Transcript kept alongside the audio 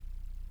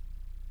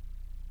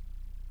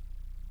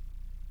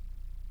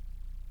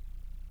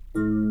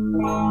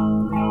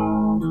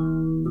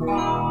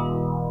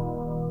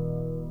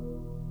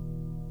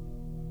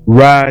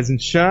Rise and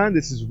shine.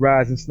 This is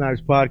Rise and Snipes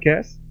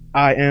podcast.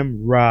 I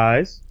am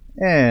Rise.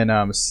 And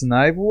I'm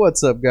Snipe.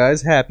 What's up,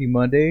 guys? Happy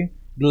Monday.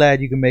 Glad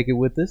you can make it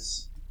with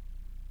us.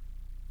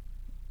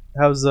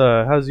 How's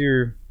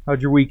your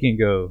weekend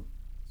go,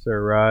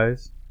 Sir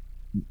Rise?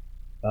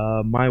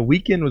 My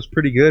weekend was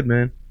pretty good,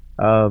 man.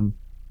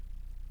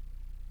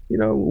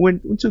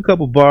 Went to a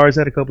couple bars,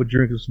 had a couple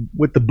drinks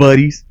with the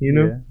buddies,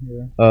 Yeah.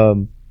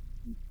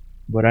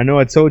 But I know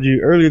I told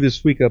you earlier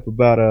this week up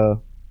about a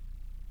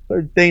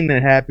third thing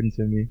that happened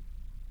to me,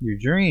 Your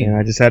dream. and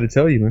I just had to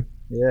tell you, man.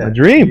 Yeah. My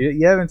dream.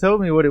 You haven't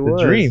told me what it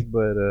was. Dream.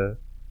 But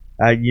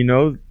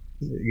You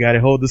got to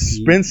hold the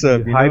suspense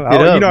up. you hyped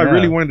it up I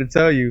really now. wanted to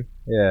tell you,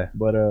 yeah.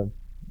 but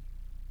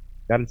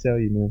got to tell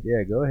you, man.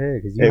 Yeah, go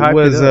ahead, because you It hyped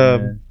was, it up,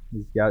 man.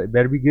 It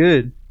better be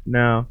good.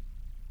 Now,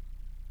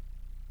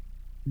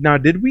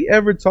 did we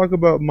ever talk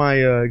about my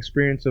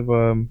experience of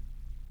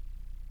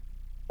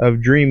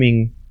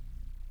dreaming?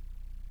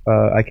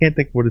 I can't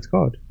think of what it's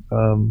called.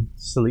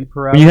 Sleep When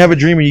paralysis. you have a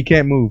dream and you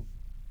can't move,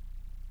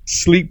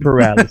 sleep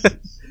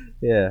paralysis.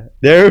 Yeah.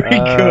 There we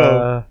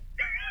go.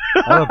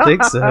 I don't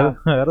think so.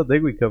 I don't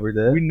think we covered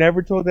that. We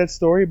never told that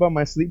story about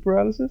my sleep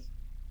paralysis.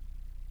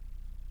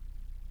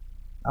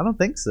 I don't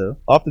think so.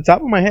 Off the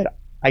top of my head,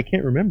 I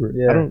can't remember.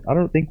 Yeah. I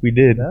don't think we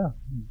did. No.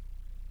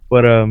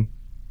 But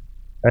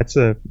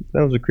that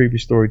was a creepy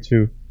story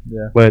too.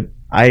 Yeah. But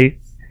I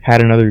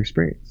had another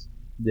experience.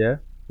 Yeah.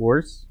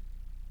 Worse.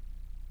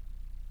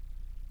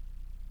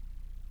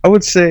 I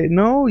would say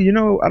no.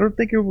 I don't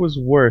think it was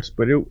worse,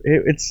 but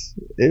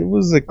it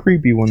was a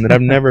creepy one that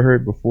I've never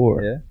heard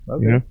before. Yeah.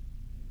 Okay. You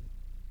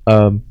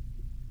know.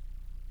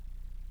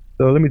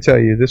 So let me tell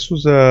you, this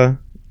was I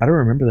don't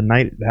remember the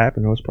night it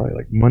happened. It was probably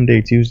like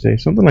Monday, Tuesday,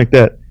 something like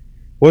that.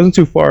 Wasn't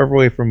too far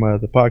away from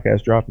the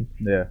podcast dropping.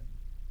 Yeah.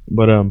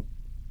 But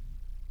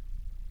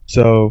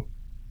so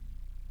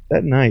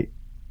that night,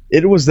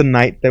 it was the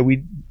night that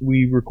we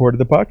recorded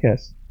the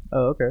podcast.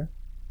 Oh, okay.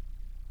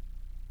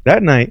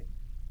 That night,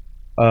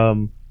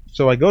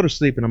 so I go to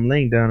sleep and I'm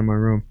laying down in my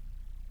room,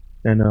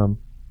 and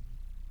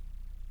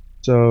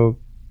so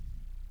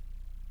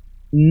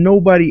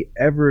nobody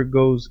ever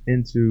goes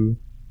into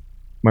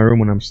my room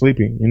when I'm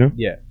sleeping,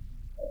 Yeah.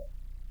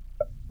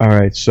 All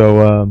right,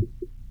 so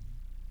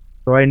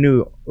I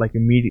knew like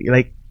immediately,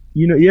 like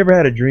you ever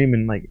had a dream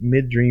and like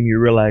mid dream you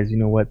realize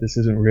what, this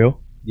isn't real,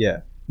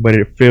 Yeah. but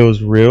it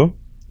feels real.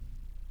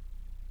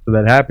 So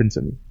that happened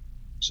to me.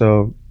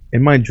 So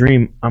in my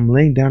dream, I'm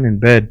laying down in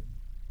bed,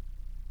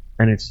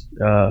 and it's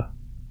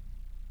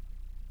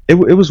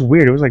it was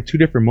weird. It was like two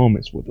different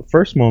moments. With the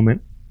first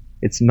moment,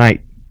 it's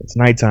night. It's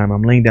nighttime.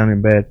 I'm laying down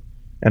in bed,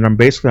 and I'm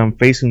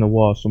facing the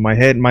wall. So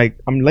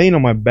I'm laying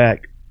on my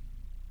back,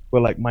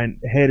 but like my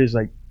head is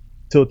like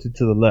tilted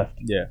to the left.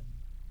 Yeah.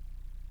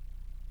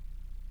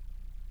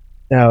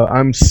 Now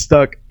I'm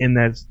stuck in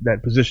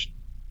that position.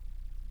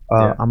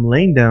 Yeah. I'm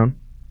laying down,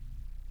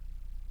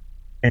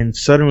 and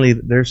suddenly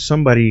there's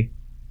somebody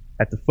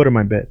at the foot of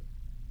my bed.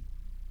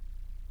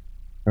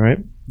 All right.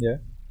 Yeah.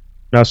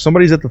 Now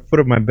somebody's at the foot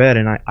of my bed,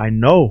 and I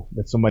know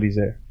that somebody's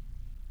there.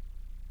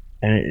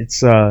 And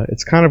it's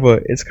kind of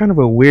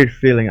a weird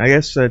feeling. I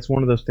guess it's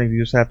one of those things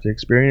you just have to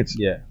experience.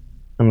 Yeah.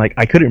 And like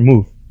I couldn't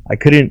move. I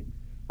couldn't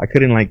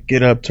like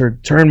get up,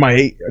 turn my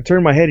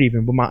head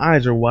even, but my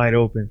eyes are wide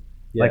open.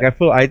 Yeah. Like I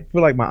feel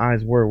like my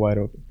eyes were wide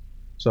open.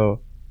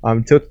 So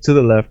I'm tilted to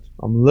the left.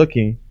 I'm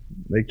looking,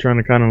 like trying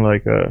to kind of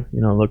like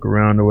look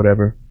around or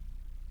whatever.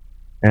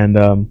 And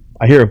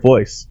I hear a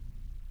voice.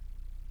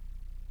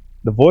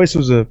 The voice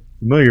was a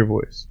familiar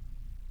voice.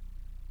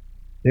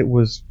 It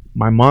was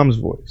my mom's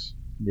voice.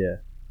 Yeah.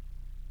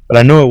 But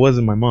I know it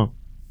wasn't my mom.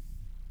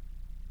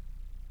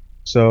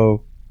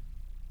 So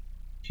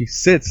she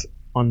sits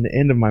on the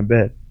end of my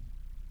bed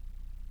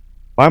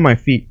by my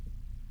feet.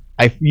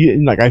 I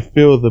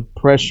feel the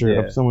pressure Yeah.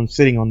 of someone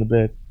sitting on the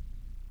bed.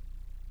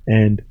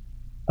 And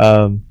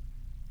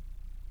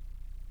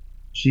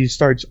she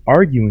starts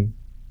arguing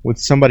with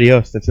somebody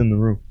else that's in the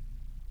room.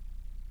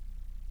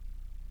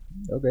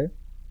 Okay.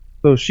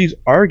 So she's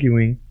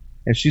arguing,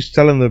 and she's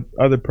telling the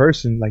other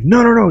person, like,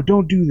 no,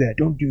 don't do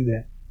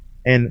that.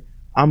 And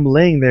I'm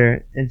laying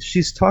there, and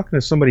she's talking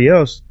to somebody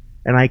else,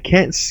 and I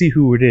can't see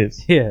who it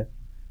is. Yeah.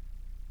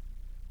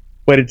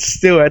 But it's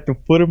still at the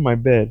foot of my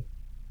bed.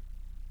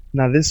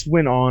 Now, this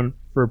went on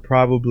for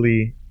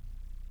probably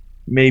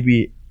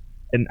maybe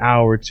an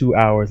hour, 2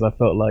 hours. I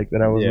felt like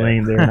that I was Yeah.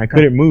 laying there, and I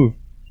couldn't move.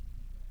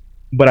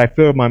 But I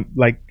felt my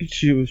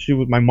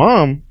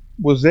mom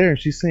was there, and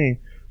she's saying,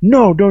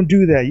 no, don't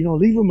do that.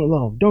 Leave him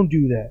alone. Don't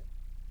do that.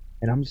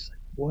 And I'm just like,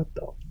 what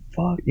the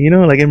fuck?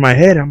 Like in my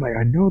head, I'm like,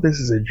 I know this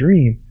is a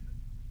dream.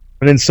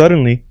 And then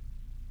suddenly,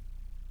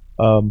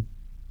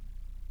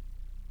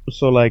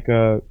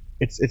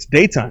 it's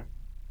daytime,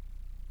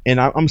 and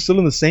I'm still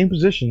in the same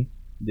position,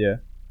 Yeah.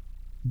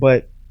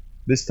 but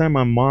this time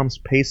my mom's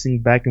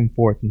pacing back and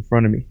forth in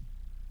front of me,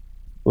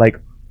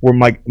 like where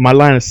my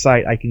line of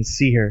sight, I can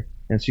see her,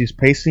 and she's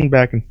pacing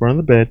back in front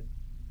of the bed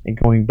and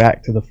going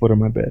back to the foot of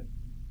my bed.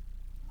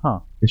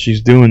 Huh. And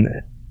she's doing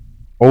that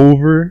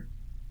over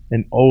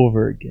and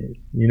over again,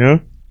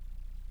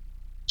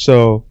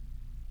 So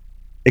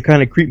it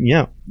kind of creeped me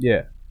out,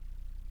 Yeah.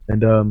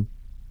 and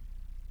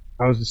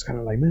I was just kind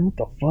of like, man, what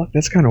the fuck?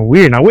 That's kind of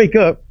weird. And I wake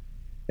up,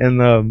 and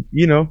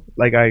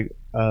like I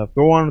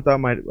go on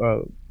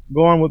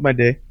with my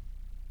day.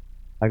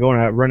 I go and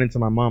I run into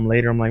my mom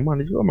later. I'm like, Mom,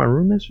 did you go to my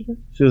room yesterday?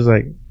 She was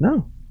like,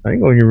 No, I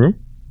didn't go in your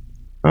room.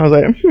 I was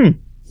like, and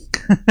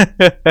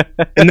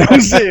that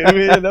was it,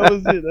 man. That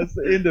was it. That's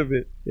the end of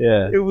it.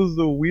 Yeah. It was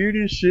the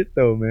weirdest shit,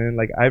 though, man.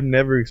 Like I've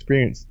never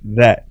experienced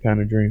that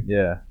kind of dream.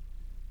 Yeah.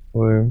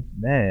 Or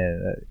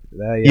Man,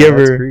 You that's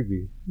ever-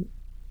 creepy.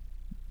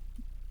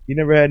 you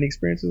never had any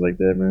experiences like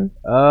that, man?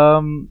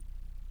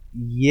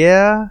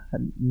 Yeah,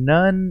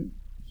 none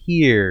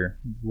here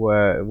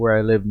where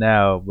I live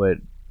now, but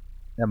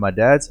at my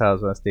dad's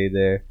house when I stayed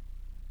there,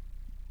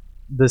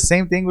 the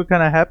same thing would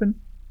kind of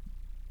happen,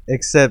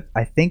 except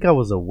I think I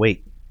was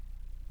awake.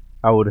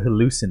 I would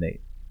hallucinate,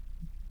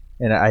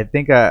 and I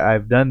think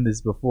I've done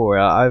this before.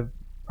 I've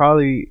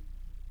probably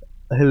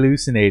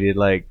hallucinated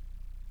like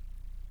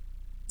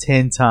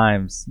 10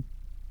 times,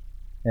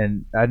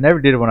 and I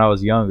never did it when I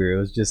was younger. It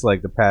was just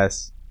like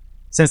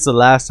since the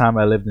last time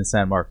I lived in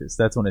San Marcos.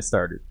 That's when it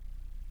started.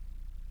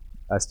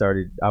 I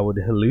would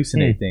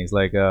hallucinate things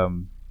like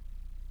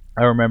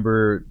I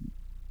remember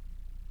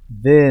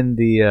then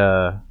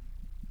the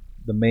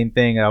main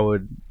thing I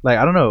would like,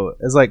 I don't know,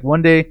 it's like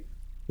one day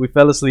we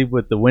fell asleep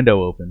with the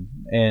window open,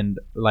 and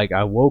like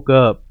I woke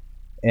up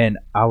and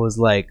I was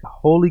like,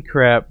 holy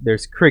crap,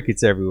 there's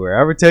crickets everywhere.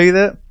 I ever tell you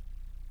that?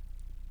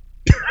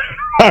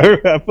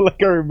 I feel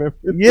like I remember.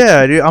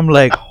 Yeah, dude, I'm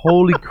like,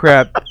 holy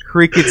crap,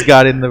 crickets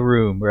got in the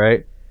room,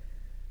 right?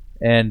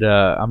 And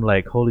I'm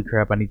like, holy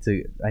crap, I need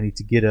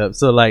to get up.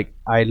 So like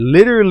I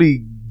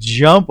literally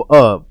jump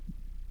up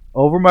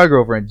over my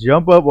girlfriend,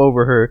 jump up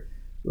over her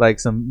like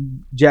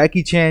some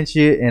Jackie Chan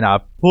shit, and I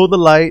pull the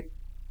light,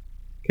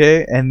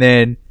 okay, and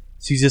then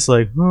she's just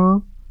like, huh,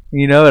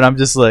 and I'm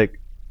just like,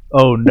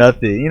 oh,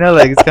 nothing,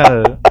 like it's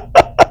kind of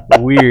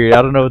weird.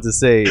 I don't know what to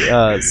say.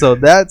 So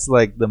that's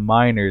like the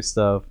minor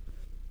stuff.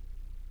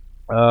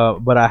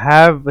 But I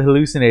have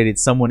hallucinated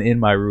someone in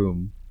my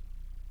room.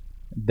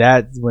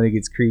 That's when it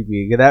gets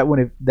creepy.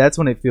 That's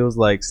when it feels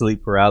like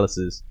sleep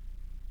paralysis.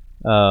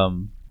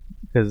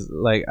 Because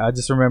like I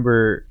just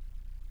remember,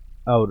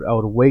 I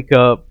would wake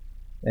up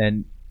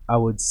and I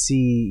would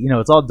see,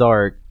 it's all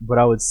dark, but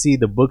I would see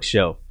the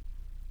bookshelf,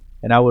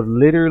 and I would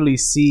literally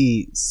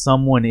see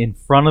someone in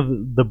front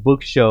of the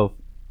bookshelf,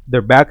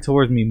 their back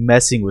towards me,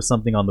 messing with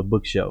something on the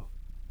bookshelf.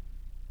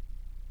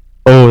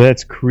 Oh,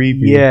 that's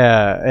creepy.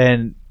 Yeah,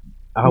 and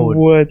I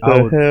would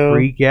hell?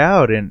 freak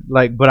out, and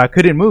like, but I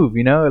couldn't move,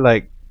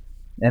 like,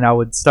 and I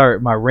would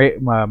start my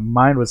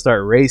mind would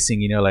start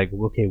racing, like,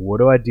 okay, what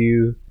do I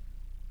do?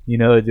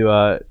 Do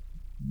I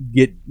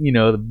get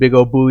the big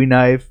old Bowie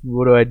knife?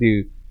 What do I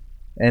do?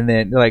 And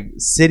then like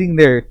sitting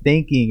there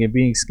thinking and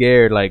being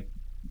scared, like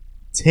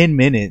 10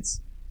 minutes.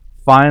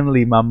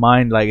 Finally, my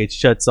mind like it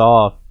shuts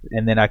off,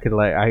 and then I could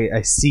like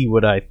I see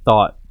what I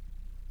thought,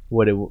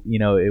 what it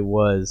it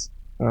was.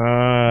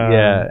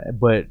 Yeah,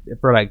 but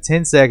for like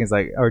 10 seconds,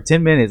 like, or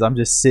 10 minutes, I'm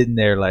just sitting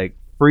there like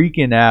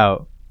freaking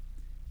out,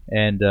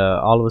 and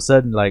all of a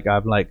sudden, like,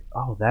 I'm like,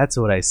 oh, that's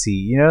what I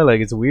see, like,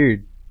 it's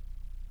weird.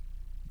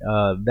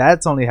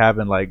 That's only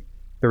happened like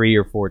 3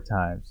 or 4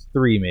 times,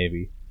 3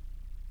 maybe,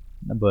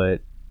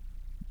 but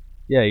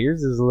yeah,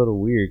 yours is a little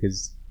weird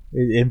because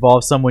it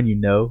involves someone you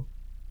know.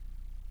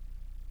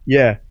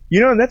 Yeah,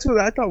 and that's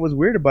what I thought was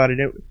weird about it.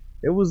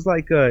 It was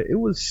like it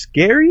was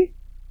scary,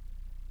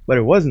 but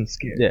it wasn't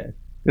scary. Yeah,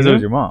 because it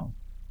was your mom.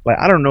 Like,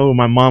 I don't know who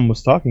my mom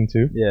was talking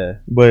to. Yeah,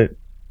 but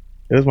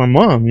it was my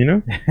mom.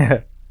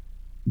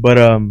 But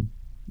I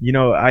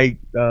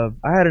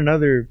had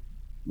another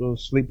little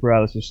sleep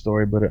paralysis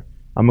story, but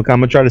I'm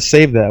gonna try to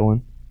save that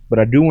one. But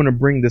I do want to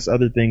bring this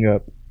other thing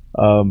up.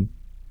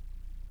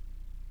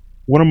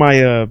 One of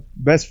my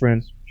best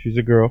friends, she's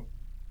a girl.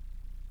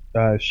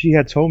 She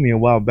had told me a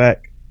while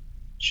back.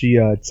 She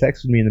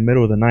texted me in the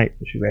middle of the night.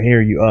 She's like, "Hey,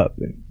 are you up?"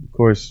 And of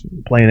course,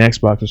 playing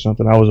Xbox or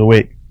something. I was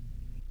awake.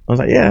 I was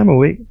like, "Yeah, I'm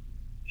awake."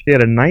 She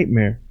had a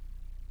nightmare,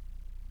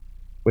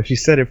 but she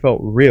said it felt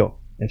real,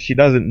 and she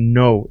doesn't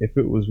know if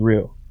it was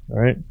real. All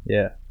right?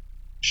 Yeah.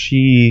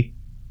 She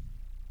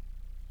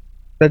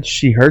said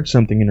she heard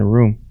something in her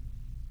room,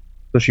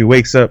 so she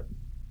wakes up.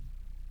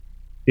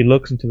 She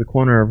looks into the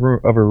corner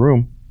of her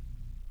room.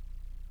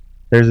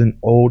 There's an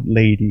old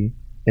lady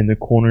in the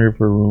corner of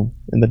her room,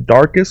 in the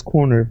darkest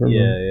corner of her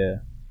room.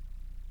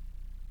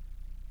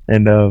 Yeah.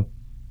 And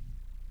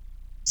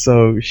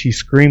so she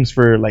screams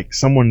for like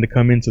someone to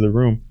come into the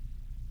room.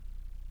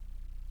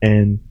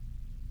 And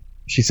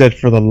she said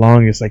for the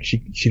longest, like she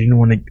didn't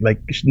want to,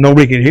 like,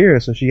 nobody could hear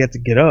her, so she had to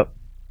get up.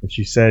 And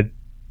she said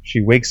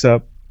she wakes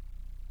up.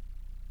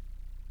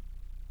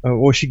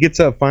 Well, she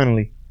gets up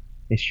finally,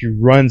 and she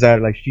runs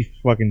out like she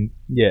fucking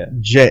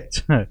jet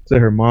to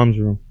her mom's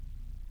room.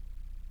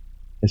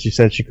 And she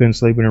said she couldn't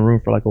sleep in her room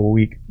for like a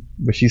week,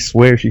 but she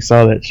swears she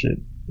saw that shit.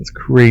 It's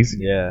crazy.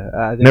 Yeah,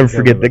 I never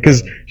forget that,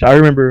 because I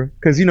remember,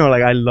 because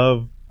like I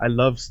love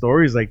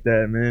stories like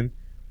that, man.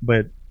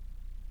 But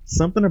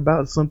something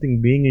about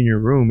something being in your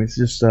room. It's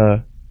just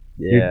your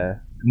Yeah,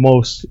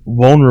 most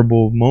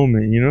vulnerable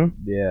moment. You know,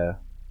 yeah,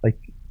 like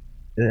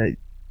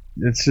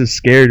it's just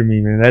scared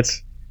me, man. I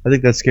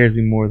think that scares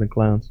me more than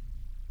clowns.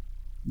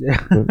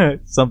 But yeah.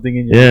 Something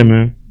in your yeah, room.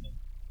 man.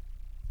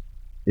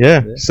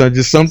 Yeah. Yeah. So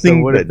just So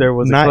something what if that there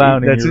was a not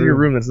clown in that's your in your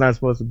room? room that's not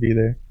supposed to be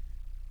there.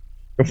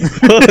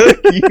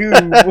 Fuck you.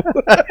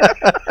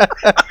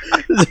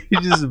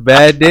 It's just a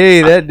bad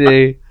day that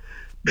day.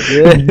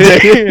 Yeah.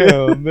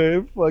 Damn,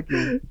 man.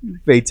 Fucking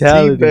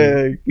Fatality.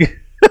 teabag.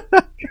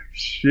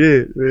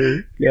 Shit,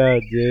 man.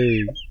 God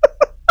dang.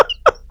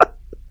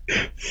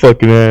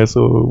 Fucking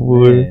asshole,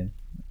 boy. Man.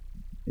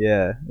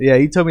 Yeah. Yeah,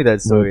 you told me that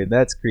But story, and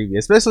that's creepy.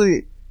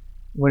 Especially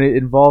when it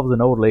involves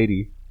an old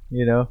lady,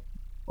 you know?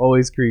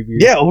 Always creepy.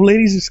 yeah, old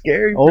ladies are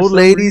scary for Old some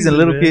ladies and reason,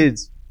 little man.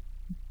 kids.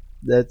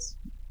 That's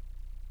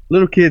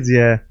Little kids,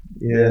 yeah.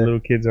 Yeah, yeah. little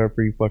kids are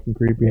pretty fucking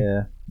creepy.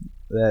 Yeah.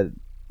 That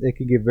it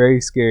can get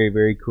very scary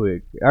very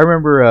quick. I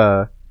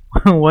remember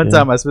one Yeah.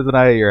 time I spent the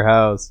night at your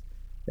house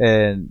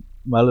and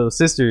my little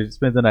sister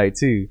spent the night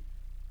too.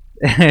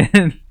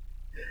 And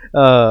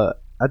I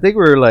think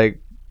we were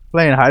like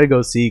playing hide and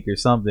go seek or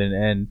something,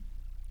 and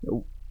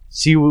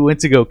she went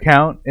to go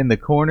count in the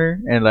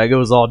corner, and like it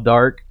was all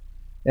dark,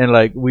 and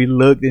like we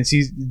looked, and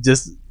she's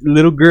just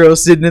little girl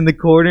sitting in the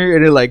corner,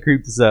 and it like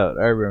creeped us out.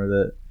 I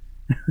remember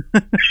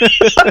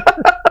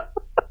that.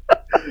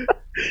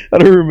 I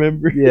don't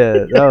remember.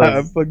 Yeah, that I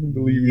was fucking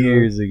believe you.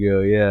 years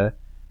ago. Yeah,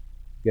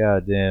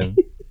 god damn.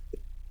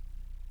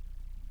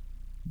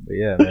 But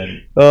yeah,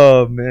 man,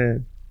 Oh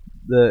man.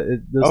 those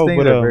Oh,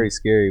 things but are very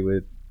scary.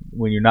 With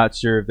when you're not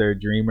sure if they're a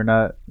dream or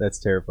not, that's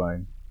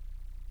terrifying.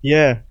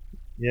 yeah,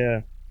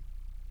 yeah.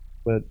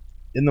 But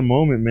in the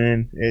moment,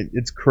 man,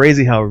 it's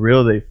crazy how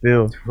real they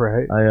feel.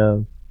 Right?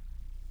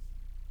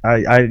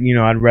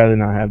 I'd rather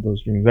not have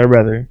those dreams. I'd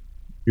rather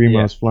dream I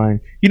Yeah. was flying.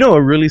 You know what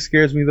really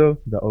scares me though?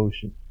 The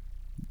ocean.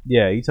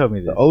 Yeah, you told me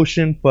The this.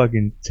 ocean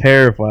fucking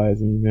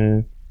terrifies me,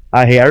 man.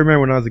 I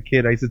remember when I was a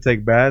kid, I used to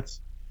take baths,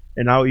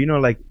 and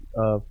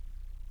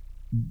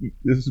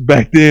this is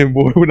back then,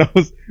 boy, when I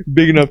was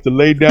big enough to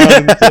lay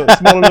down,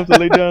 small enough to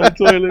lay down in the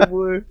toilet,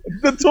 boy.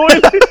 The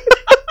toilet.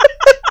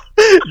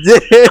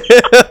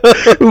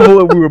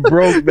 Boy, we were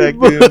broke back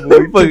then, boy.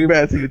 We Fucking took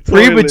baths in the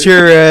toilet.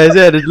 premature ass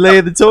had to lay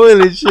in the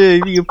toilet.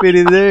 Shit, if you can fit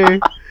in there.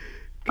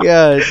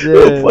 God A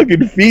damn.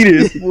 fucking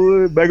fetus,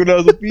 boy. Back when I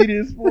was a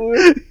fetus, boy.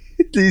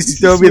 Please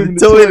Used to throw me swim in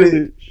the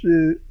toilet.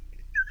 Shit.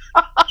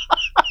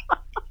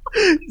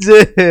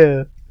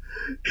 Damn.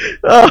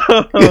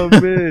 Oh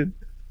man.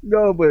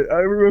 No, but I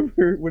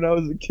remember when I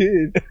was a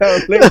kid, I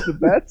would lay in the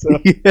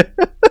bathtub, Yeah.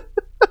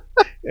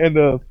 and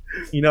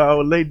I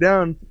would lay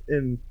down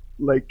and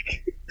like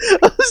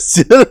I'm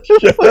still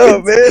shut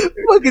up, man.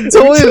 fucking Let me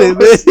tell toilet, my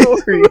man.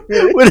 story,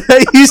 man. When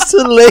I used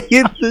to lay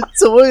in the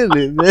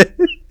toilet, man.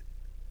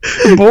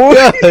 Boy,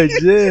 God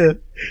damn.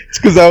 it's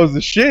because I was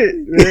the shit,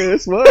 man.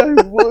 That's why,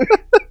 boy.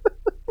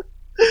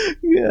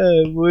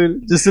 Yeah, boy.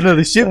 Just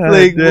another shit God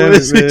plague, boy. damn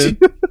That's it,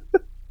 what you-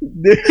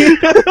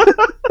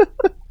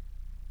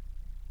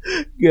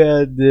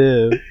 God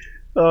damn.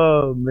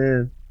 Oh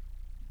man.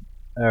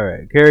 All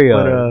right, carry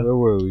on. But, Where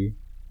were we?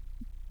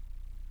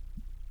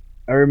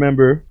 I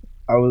remember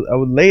I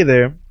would lay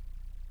there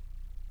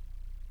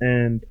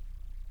and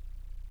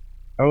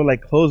I would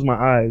like close my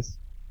eyes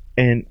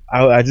and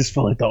I just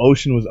felt like the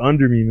ocean was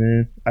under me,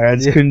 man. I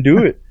just Yeah. couldn't do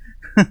it.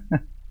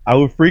 I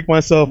would freak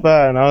myself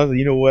out and I was like,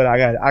 you know what, I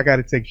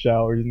gotta take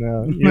showers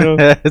now. You know?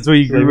 That's where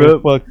you Like, grew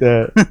up. fuck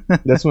that.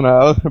 That's when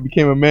I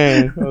became a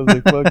man. I was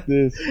like, fuck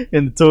this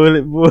In the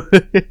toilet, boy.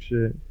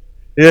 shit.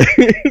 Yeah,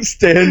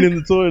 stand in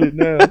the toilet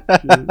now.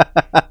 Shit.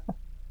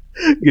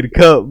 Get a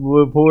cup,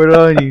 boy. Pour it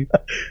on you.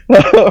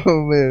 Oh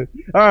man.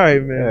 All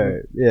right, man. All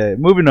right, yeah.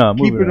 Moving on.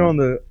 Keep Moving it on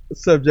the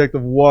subject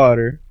of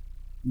water.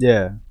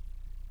 Yeah,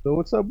 So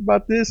what's up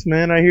about this,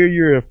 man? I hear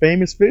you're a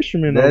famous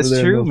fisherman that's over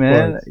there. true, in those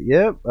man. parts.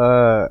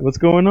 Yep. What's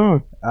going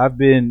on? I've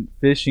been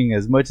fishing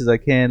as much as I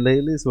can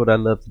lately. It's what I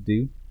love to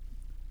do,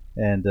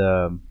 and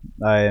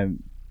I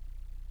am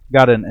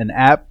got an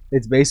app.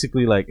 It's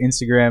basically like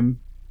Instagram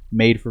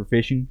made for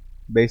fishing,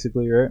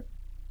 basically, right?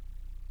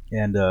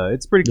 And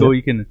it's pretty cool.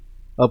 You can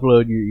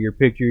upload your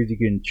pictures. You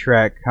can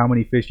track how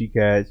many fish you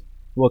catch,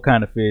 what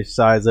kind of fish,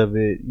 size of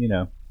it,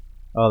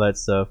 all that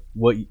stuff.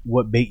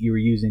 What bait you were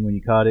using when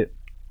you caught it,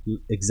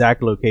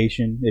 exact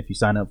location if you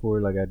sign up for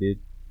it, like I did.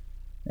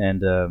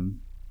 And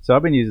so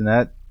I've been using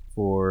that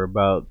for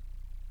about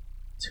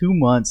 2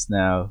 months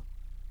now,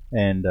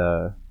 and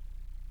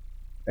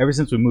ever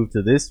since we moved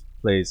to this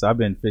place, I've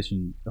been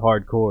fishing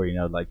hardcore.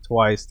 Like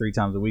twice, 3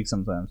 times a week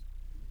sometimes.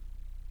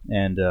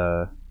 And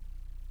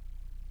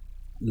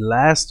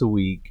last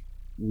week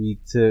we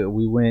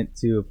went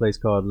to a place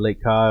called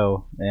Lake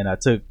Kyle, and I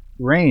took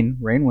Rain.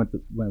 Rain went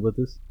with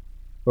us,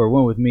 or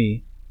went with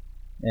me,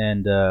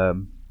 and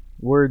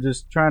we're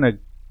just trying to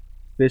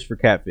fish for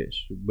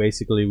catfish.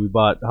 Basically, we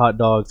bought hot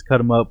dogs, cut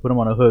them up, put them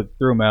on a hook,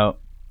 threw them out,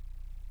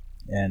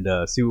 and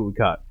see what we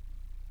caught.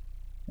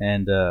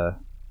 And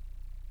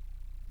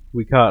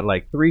we caught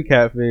like 3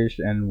 catfish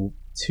and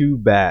 2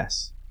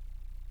 bass.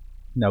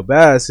 Now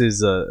bass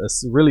is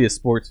really a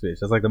sports fish.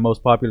 That's like the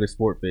most popular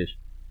sport fish.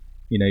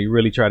 You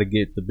really try to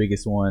get the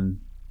biggest one.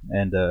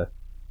 And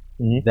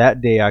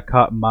that day I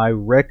caught my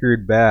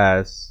record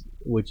bass,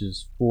 which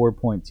is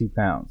 4.2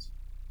 pounds.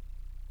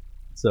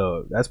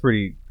 So that's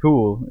pretty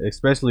cool,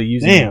 especially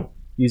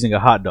using a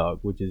hot dog,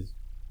 which is,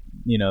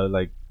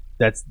 like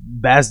that's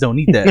bass don't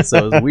eat that,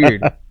 so it's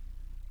weird.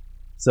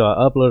 So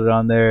I uploaded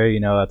on there.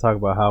 I talk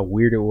about how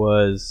weird it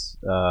was,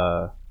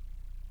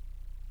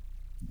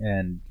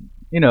 and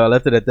I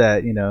left it at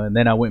that. And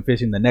then I went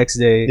fishing the next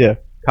day. Yeah.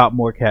 Caught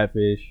more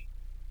catfish.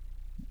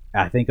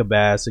 I think a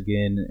bass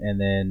again, and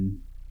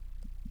then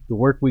the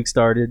work week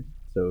started.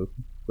 So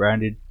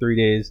grinded 3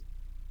 days.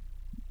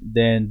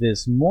 Then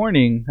this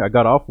morning I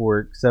got off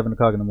work 7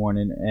 o'clock in the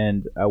morning,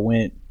 and I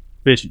went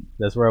fishing.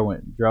 That's where I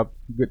went. Dropped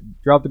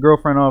the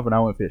girlfriend off, and I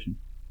went fishing.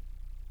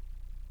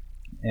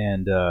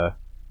 And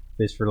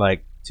fished for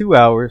like 2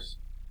 hours.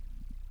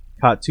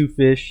 Caught 2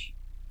 fish,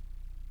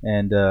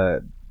 and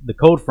the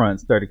cold front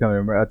started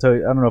coming. I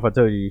don't know if I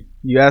told you.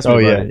 You asked me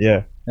about it.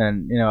 Yeah.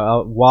 And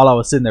while I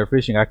was sitting there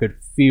fishing, I could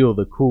feel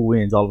the cool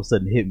winds all of a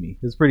sudden hit me.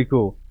 It's pretty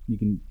cool. You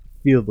can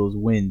feel those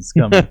winds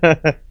coming.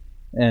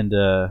 And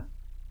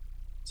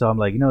so I'm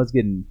like, it's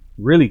getting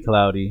really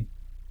cloudy.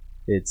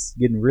 It's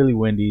getting really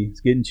windy.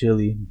 It's getting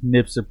chilly.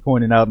 Nips are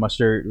pointing out my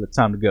shirt. It's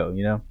time to go.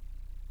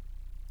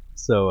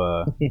 So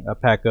I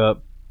pack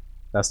up.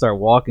 I start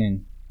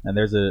walking, and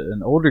there's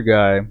an older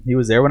guy. He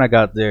was there when I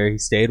got there. He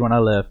stayed when I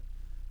left.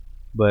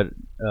 But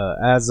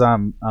as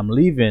I'm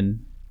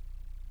leaving,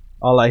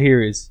 all I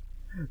hear is,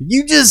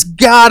 "You just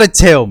gotta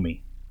tell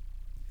me,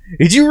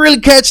 did you really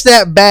catch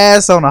that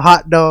bass on a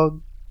hot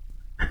dog?"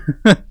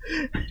 And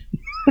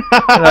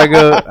I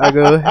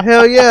go,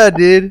 "Hell yeah, I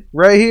did.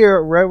 Right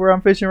here, right where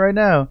I'm fishing right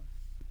now."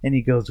 And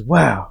he goes,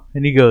 "Wow."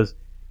 And he goes,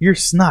 "You're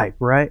Snipe,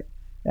 right?"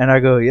 And I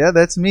go, "Yeah,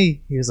 that's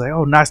me." He was like,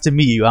 "Oh, nice to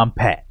meet you. I'm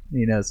Pat."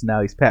 So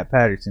now he's Pat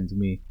Patterson to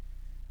me.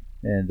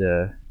 And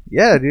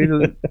yeah,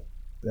 dude,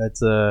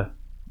 that's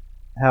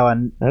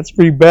That's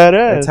pretty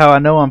badass. That's how I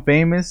know I'm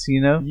famous.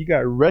 You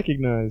got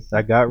recognized.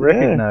 I got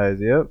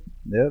recognized. Yep.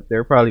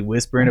 They're probably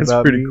whispering That's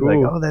about pretty me,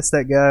 cool. like, "Oh, that's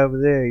that guy over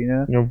there."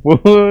 Your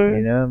boy.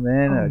 Man. Oh,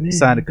 I man.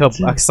 signed a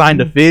couple. I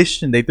signed a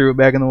fish, and they threw it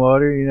back in the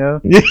water.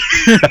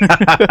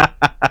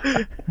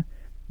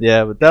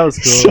 Yeah, but that was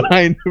cool.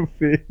 Sign the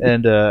fish.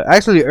 And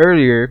actually,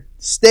 earlier,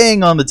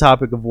 staying on the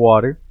topic of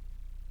water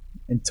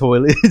and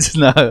toilets,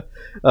 staying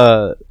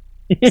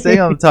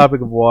on the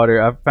topic of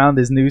water, I found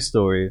this news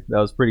story that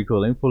was pretty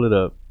cool. Let me pull it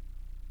up.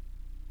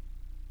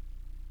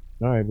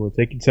 All right, well,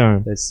 take your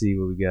time. Let's see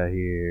what we got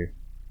here.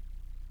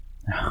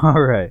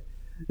 All right,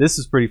 this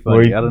is pretty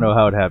funny. I don't know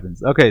how it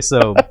happens. Okay,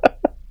 so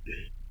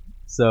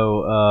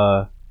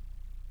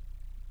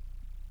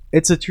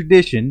it's a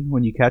tradition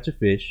when you catch a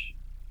fish,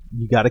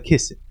 you gotta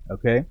kiss it.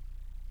 Okay,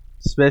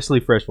 especially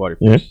freshwater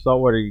fish. Yeah.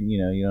 Saltwater,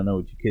 you don't know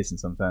what you're kissing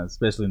sometimes,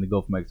 especially in the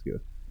Gulf of Mexico.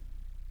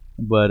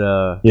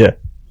 But yeah.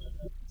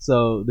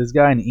 So this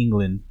guy in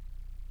England,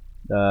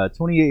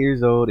 28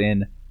 years old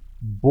in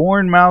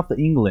Bournemouth,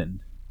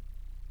 England,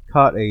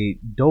 caught a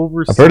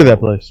Dover sole. I've heard of that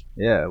place.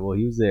 Yeah, well,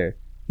 he was there.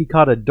 He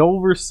caught a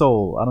Dover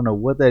sole. I don't know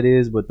what that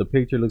is, but the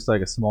picture looks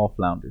like a small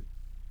flounder.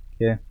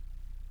 Okay.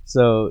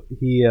 So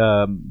he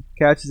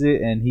catches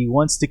it, and he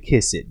wants to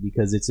kiss it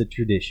because it's a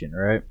tradition,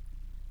 right?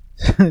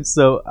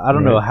 So I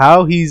don't know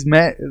how he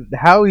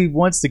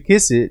wants to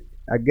kiss it.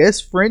 I guess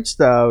French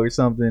style or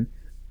something,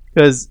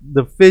 because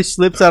the fish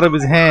slips out of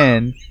his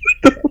hand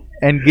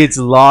and gets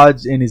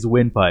lodged in his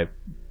windpipe.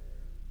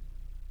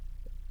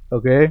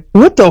 Okay.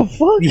 What the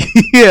fuck?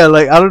 Yeah,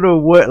 like I don't know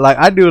what. Like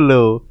I do a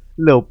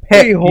little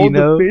pet. He hold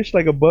the fish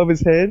like above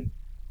his head.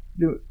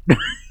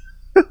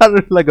 I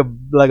don't like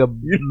a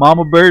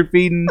mama bird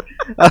feeding.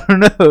 I don't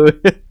know.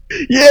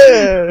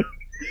 Yeah.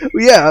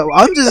 Yeah,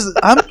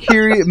 I'm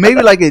curious.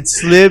 Maybe like it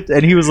slipped,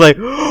 and he was like,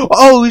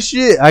 "Oh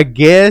shit!" I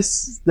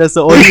guess that's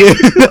the only.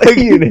 Like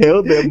he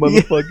inhaled that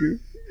motherfucker.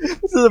 Yeah.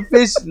 So the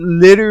fish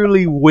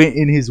literally went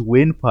in his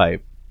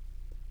windpipe.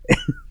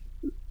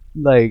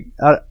 Like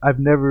I've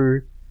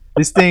never.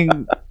 This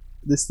thing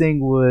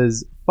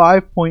was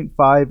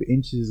 5.5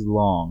 inches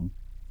long.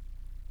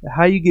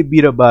 How you get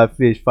beat up by a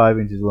fish 5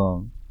 inches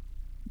long?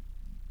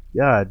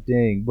 God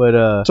dang!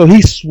 But so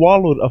he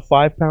swallowed a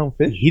 5-pound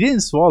fish. He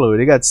didn't swallow it.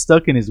 It got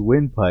stuck in his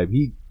windpipe.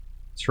 He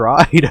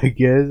tried, I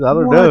guess. I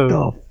don't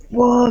know.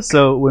 What the fuck?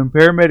 So when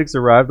paramedics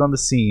arrived on the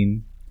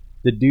scene,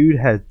 the dude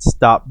had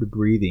stopped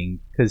breathing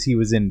because he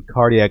was in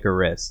cardiac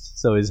arrest.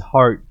 So his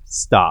heart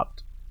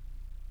stopped.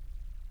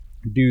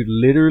 Dude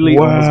literally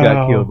almost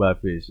got killed by a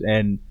fish,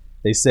 and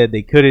they said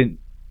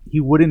he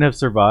wouldn't have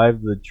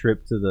survived the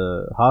trip to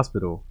the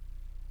hospital.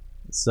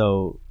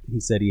 So he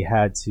said he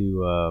had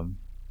to.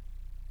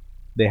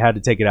 They had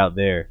to take it out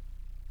there,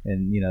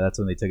 and that's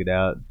when they took it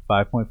out.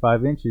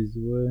 5.5 inches.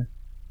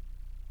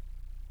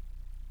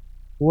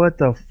 What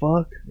the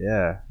fuck?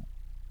 Yeah,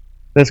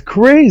 that's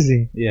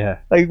crazy. Yeah.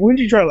 Like, wouldn't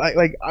you try?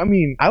 Like, I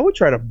mean, I would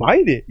try to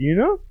bite it. I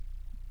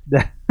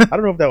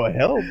don't know if that would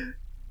help.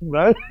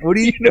 Right? What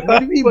do you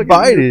mean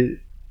bite it?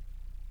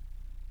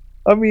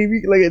 I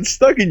mean, like it's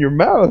stuck in your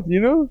mouth, you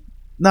know.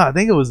 No, I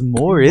think it was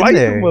more in Bite the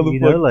there. You know,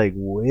 motherfucker. like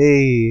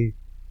way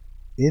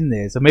in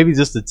there. So maybe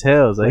just the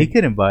tails. Like he Like,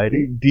 couldn't bite He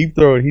it. deep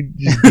throat. He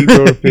just deep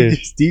throat a He fish,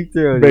 just deep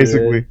throated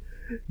basically.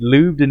 it.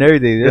 Lubed and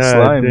everything. They're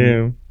God slimy.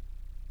 damn.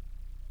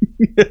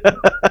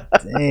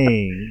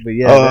 Dang. But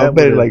yeah, Oh, I that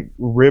bet it would've- like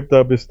ripped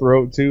up his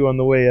throat too on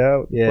the way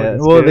out. the Yeah.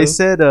 fucking Well, they scales.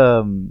 said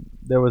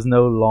there was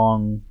no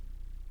long.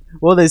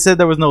 Well, they said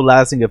there was no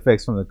lasting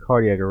effects from the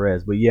cardiac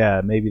arrest, but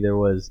yeah, maybe there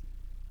was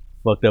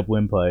fucked up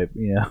windpipe.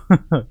 You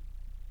know.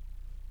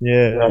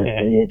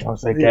 Yeah,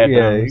 talks like Yeah,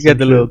 you got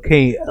the little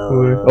cane.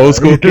 Old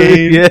school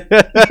cane. Yeah.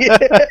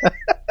 Yeah.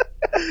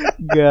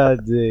 God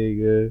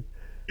dang.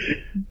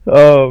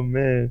 Oh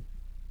man,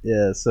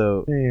 Yeah.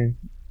 So man.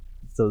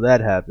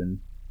 that happened,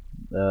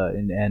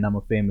 and I'm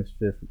a famous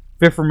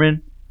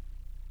fisherman.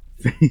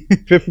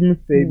 Fisherman.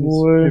 Famous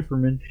Boy.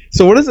 fisherman.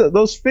 So what is it?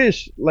 Those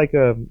fish like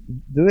do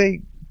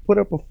they put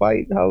up a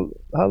fight? How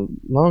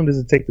long does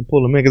it take to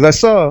pull them in? Because I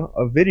saw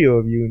a video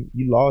of you and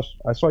you lost.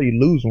 I saw you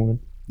lose one.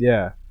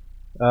 Yeah.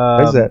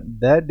 Where's that?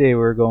 That day we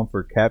were going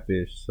for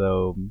catfish,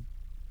 so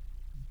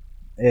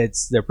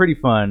they're pretty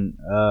fun.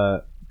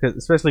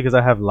 Especially because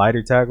I have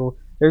lighter tackle.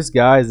 There's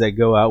guys that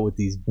go out with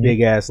these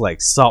big ass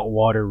like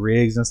saltwater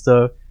rigs and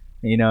stuff,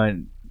 you know,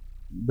 and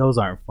those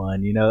aren't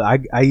fun. You know,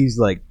 I use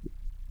like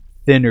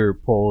thinner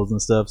poles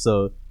and stuff,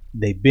 so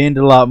they bend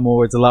a lot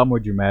more. It's a lot more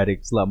dramatic.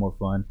 It's a lot more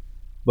fun.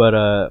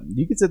 But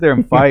you can sit there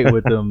and fight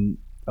with them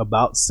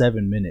about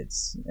 7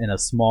 minutes in a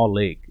small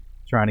lake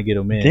trying to get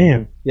them in.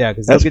 Damn. Yeah,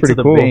 because they'll That's get to pretty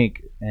the cool.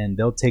 bank and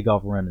they'll take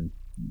off running.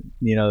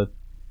 You know,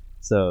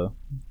 so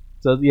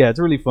yeah, it's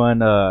really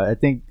fun. I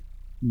think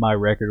my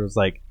record was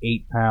like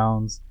 8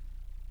 pounds.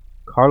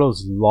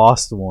 Carlos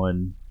lost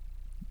one,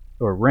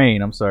 or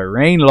Rain. I'm sorry,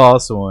 Rain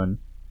lost one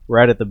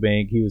right at the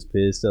bank. He was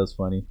pissed. That was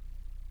funny.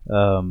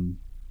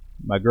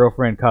 My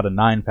girlfriend caught a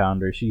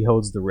 9-pounder. She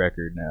holds the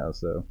record now.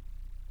 So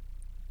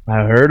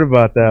I heard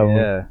about that one.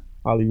 yeah,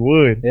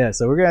 Hollywood. yeah.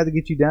 So we're gonna have to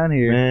get you down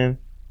here. Man.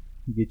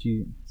 Get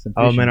you some.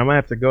 Oh Fishing. man, I might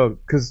have to go.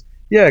 Cause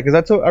I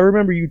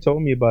remember you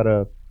told me about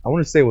I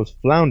want to say it was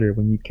flounder.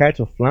 When you catch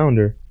a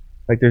flounder,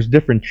 like there's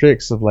different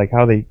tricks of like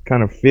how they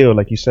kind of feel.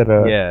 Like you said,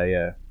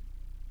 yeah.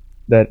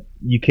 that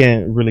you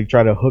can't really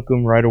try to hook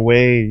them right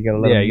away. You gotta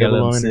let them You gotta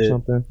nibble let on 'em or sit.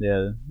 something.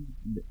 Yeah.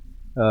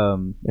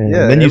 And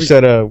Yeah. then you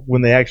said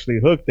when they actually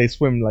hook, they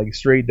swim like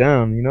straight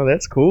down. You know,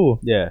 that's cool.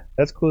 Yeah.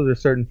 That's cool.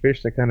 There's certain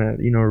fish that kind of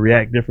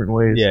react different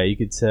ways. Yeah, you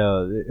could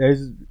tell.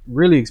 There's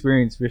really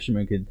experienced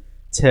fishermen could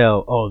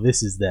tell. Oh,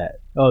 this is that.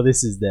 Oh,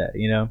 this is that.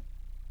 You know.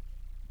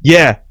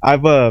 Yeah,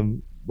 I've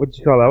what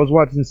you call it? I was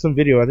watching some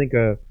video. I think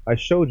I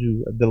showed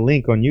you the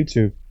link on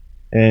YouTube,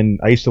 and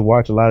I used to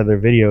watch a lot of their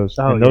videos.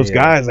 Oh, and those yeah.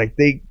 guys, like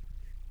they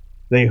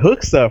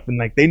hook stuff, and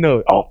like they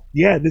know, oh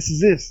yeah, this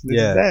is this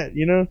Yeah. is that,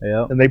 you know,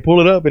 Yeah. and they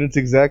pull it up, and it's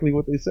exactly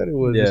what they said it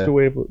was, Yeah. just the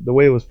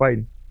way it was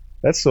fighting.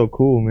 That's so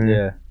cool, man.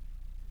 Yeah.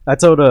 I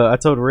told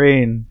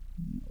Rain,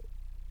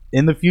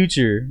 in the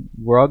future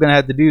we're all gonna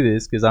have to do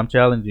this because I'm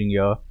challenging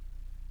y'all.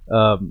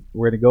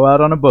 We're gonna go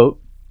out on a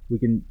boat. We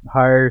can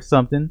hire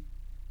something.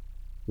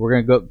 We're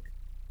gonna go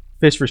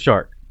fish for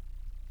shark.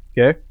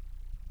 Okay.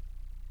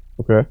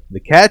 Okay. The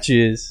catch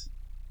is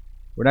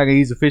we're not gonna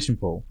use a fishing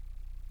pole.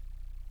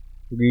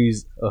 We're gonna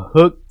use a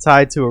hook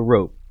tied to a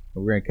rope,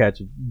 and we're gonna catch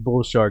a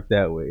bull shark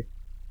that way.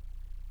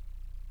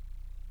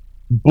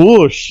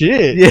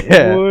 Bullshit.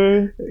 Yeah.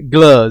 Boy.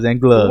 Gloves and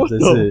gloves. What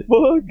That's the it.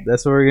 fuck?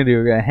 That's what we're gonna do.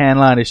 We're gonna hand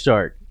line a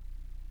shark.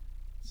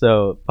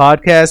 So,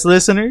 podcast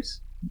listeners,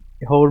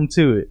 hold them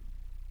to it.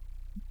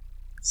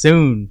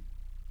 Soon.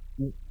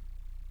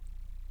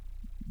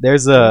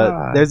 There's a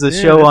God,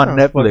 show that on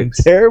sounds fucking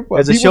Netflix. terrible.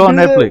 There's a People show on do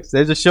that? Netflix.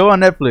 There's a show on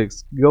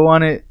Netflix. Go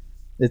on it.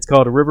 It's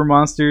called River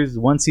Monsters.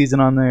 1 season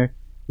on there.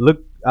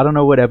 Look, I don't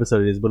know what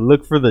episode it is, but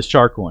look for the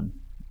shark one.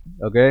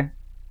 Okay?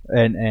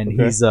 And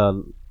Okay. he's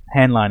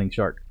hand lining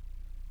shark.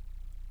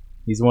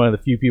 He's one of the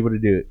few people to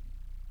do it.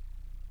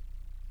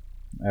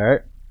 All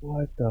right.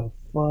 What the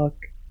fuck?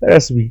 That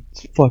has to be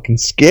fucking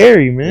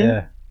scary, man.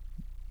 Yeah.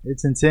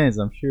 It's intense,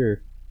 I'm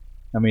sure.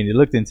 I mean, it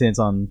looked intense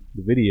on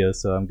the video,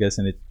 so I'm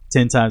guessing it's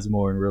 10 times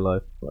more in real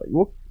life. Like,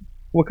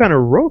 what kind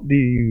of rope do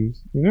you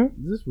use? You know?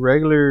 Just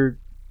regular,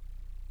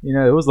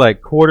 it was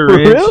like quarter For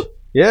inch. real?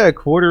 Yeah,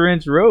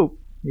 quarter-inch rope.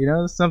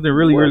 Something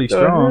really, What really the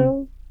strong.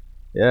 hell?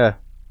 Yeah.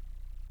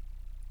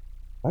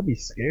 I'd be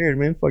scared,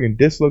 man. Fucking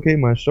dislocate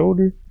my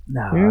shoulder.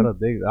 No, Yeah. I don't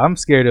think. I'm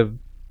scared of the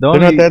They're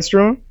only. not that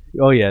strong.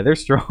 Oh yeah, they're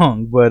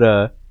strong, but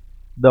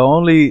the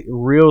only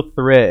real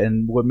threat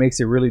and what makes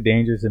it really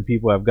dangerous and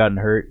people have gotten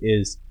hurt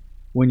is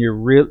when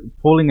you're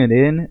pulling it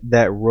in,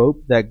 that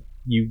rope that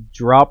you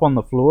drop on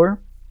the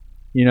floor.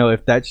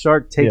 If that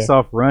shark takes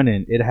off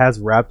running, it has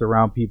wrapped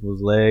around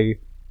people's leg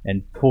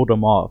and pulled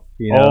them off.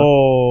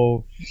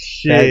 Oh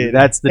shit!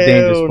 That's the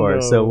dangerous Hell part.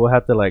 no. So we'll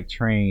have to like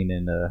train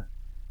and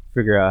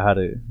figure out how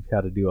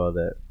to do all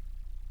that.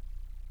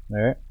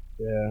 All right.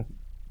 Yeah.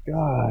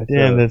 God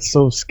damn, So- that's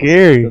so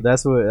scary. So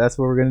that's what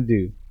we're gonna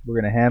do. We're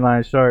gonna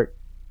handline a shark.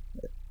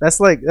 That's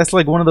like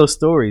one of those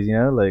stories,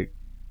 like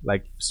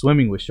like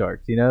swimming with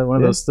sharks. You know, one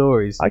of Yeah. those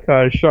stories. I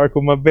caught a shark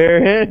with my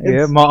bare hands.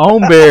 Yeah, my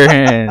own bare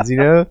hands. You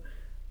know,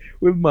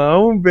 With my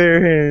own bare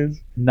hands.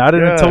 not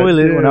in the God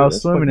toilet when I damn, was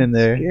that's swimming in fucking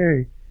there.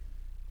 Scary.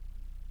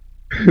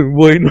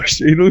 Boy,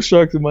 no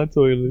sharks in my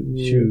toilet.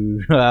 Boy.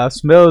 Shoot, I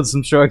smelled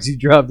some sharks you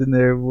dropped in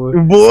there, boy.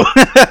 Boy.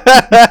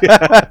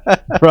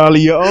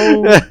 Probably your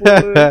own.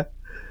 Boy.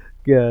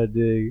 God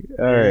dang.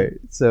 All right.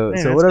 So Man,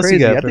 so that's what else crazy. you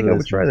got? I for think I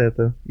would try listeners?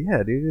 that though.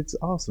 Yeah, dude, it's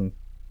awesome.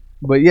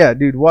 But yeah,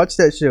 dude, watch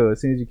that show as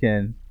soon as you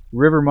can.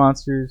 River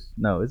Monsters.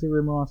 No, is it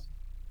River Monsters?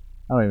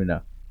 I don't even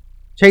know.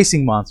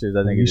 Chasing Monsters,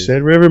 I think You it is.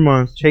 said River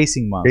Monster.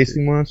 Chasing Monsters.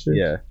 Chasing Monsters?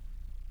 Yeah.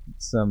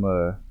 Some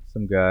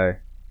guy.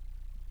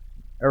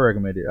 I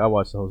recommend it. I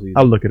watched the whole season.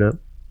 I'll look it up.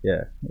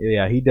 Yeah.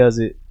 Yeah, he does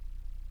it.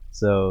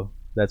 So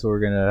that's what we're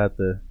gonna have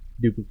to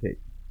duplicate.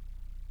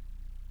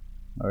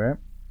 Alright.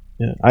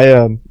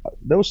 Yeah.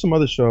 There was some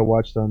other show I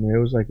watched on there.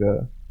 It was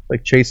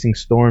like Chasing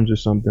Storms or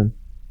something.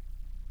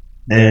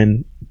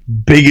 And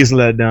biggest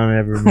letdown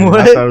ever, man. What?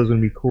 I thought it was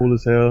gonna be cool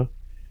as hell.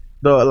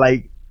 Though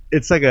like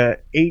it's like a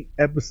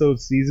 8-episode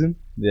season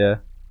Yeah.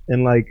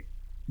 and like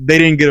they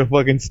didn't get a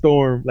fucking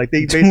storm. Like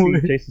they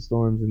basically chase the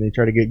storms and they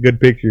try to get good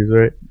pictures,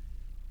 right?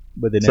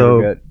 But they never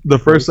So got the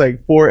first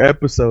like 4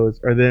 episodes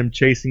are them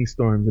chasing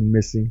storms and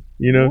missing,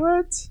 you know?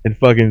 what? And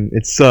fucking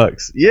it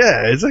sucks.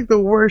 Yeah, it's like the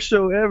worst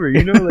show ever,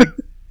 you know? Like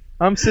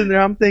I'm sitting there,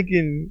 I'm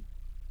thinking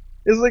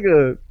it's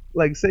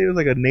like say it was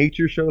like a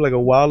nature show, like a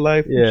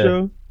wildlife Yeah.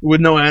 show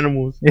with no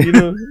animals, you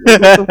know?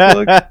 Like, what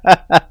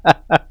the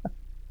fuck?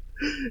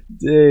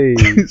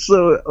 Dang.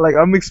 So like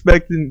I'm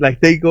expecting like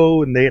they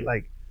go and they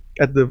like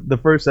at the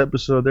first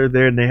episode they're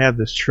there and they have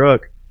this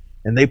truck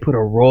and they put a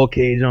roll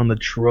cage on the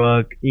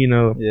truck, you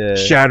know, Yeah.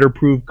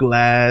 shatterproof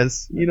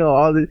glass, you know,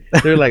 all the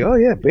they're like, oh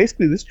yeah,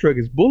 basically this truck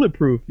is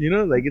bulletproof, you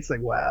know, like it's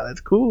like wow, that's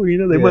cool, you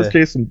know, they must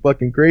chase some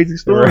fucking crazy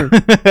storms.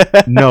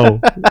 No,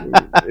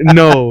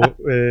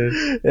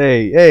 man.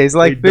 Hey, it's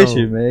like They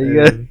fishing, don't, man.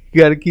 man.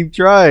 You gotta keep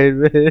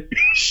trying, man.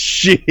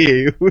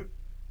 Shit.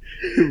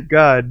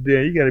 God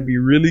damn, you gotta be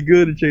really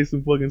good at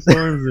chasing fucking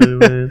storms,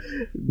 in it, man.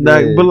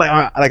 Like, Yeah. but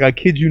like I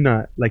kid you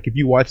not. Like if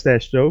you watch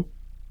that show,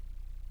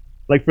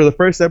 like for the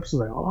first episode,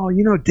 like oh,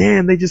 you know,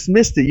 damn, they just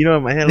missed it. You know,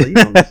 in my head, like, you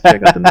know, let's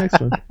check out the next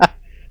one.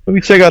 Let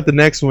me check out the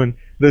next one.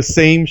 The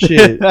same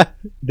shit.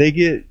 They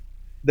get.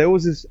 There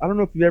was this. I don't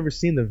know if you've ever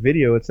seen the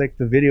video. It's like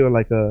the video,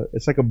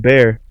 it's like a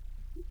bear,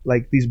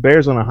 like these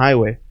bears on a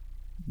highway,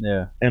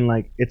 Yeah. and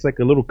like it's like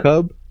a little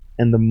cub,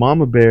 and the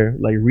mama bear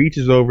like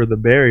reaches over the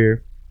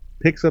barrier,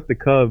 picks up the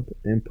cub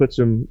and puts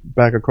him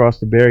back across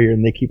the barrier,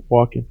 and they keep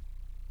walking.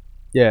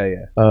 Yeah.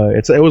 It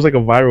was like a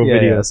viral Yeah,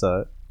 video, I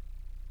saw it.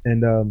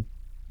 and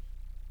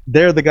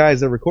they're the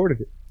guys that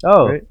recorded it.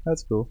 Oh, Right?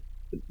 that's cool.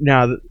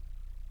 Now,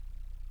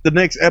 the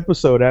next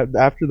episode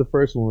after the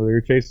first one, where they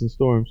were chasing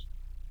storms,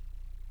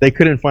 they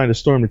couldn't find a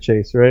storm to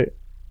chase, right?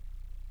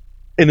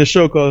 In the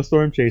show called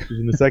Storm Chasers,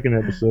 in the second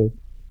episode.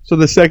 So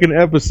the second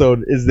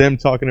episode is them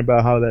talking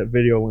about how that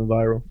video went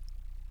viral.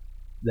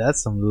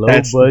 That's some low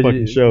That's the budget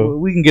fucking show.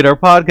 We can get our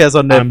podcast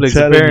on I'm Netflix,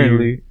 telling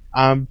apparently.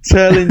 I'm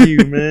telling you,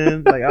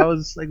 man. Like I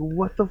was like,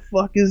 what the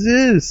fuck is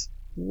this?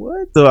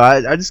 What? So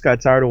I just got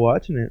tired of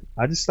watching it.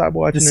 I just stopped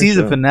watching The that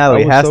season show.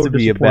 finale I was has so to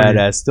be a disappointed.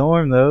 badass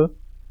storm, though.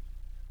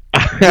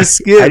 Just Just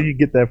skip. I didn't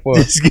get that far.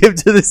 Just skip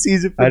to the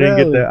season I finale.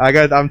 didn't get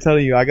that. I'm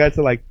telling you, I got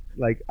to like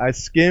I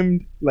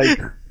skimmed like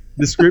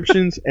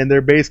descriptions and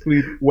they're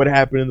basically what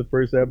happened in the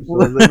first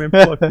episode. I was like, man,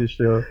 fuck this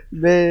show.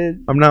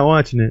 Man. I'm not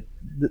watching it.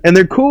 And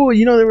they're cool,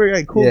 you know, they were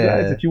like cool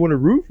Yeah. guys that you want to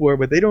root for,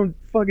 but they don't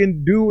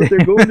fucking do what they're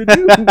going to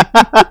do.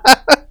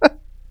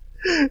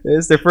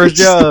 It's their first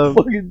Just job.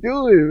 fucking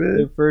do it, man.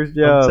 Their first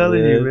job. I'm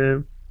telling man. you,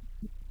 man.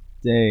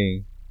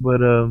 Dang.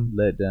 But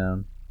Let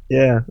down.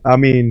 yeah, I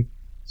mean,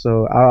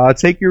 so I'll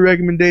take your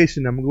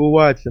recommendation. I'm gonna go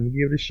watch. I'm gonna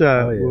give it a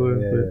shot. Oh, yeah, boy.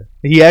 yeah, But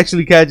yeah. He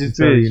actually catches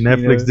I'm telling fish. you,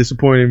 Netflix you know?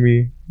 disappointed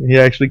me. He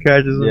actually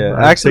catches them. Yeah,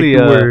 I'll actually, take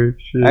the word.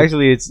 Shit.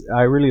 Actually,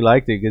 I really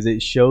liked it because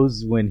it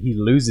shows when he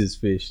loses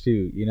fish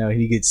too. You know,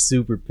 he gets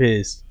super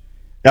pissed.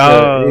 So,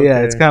 oh, yeah,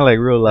 okay. it's kind of like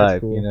real That's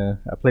life. cool. You know,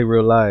 I play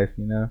real life.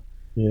 You know,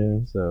 Yeah.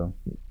 so.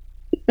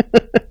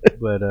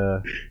 But Yeah,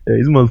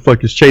 these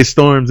motherfuckers chase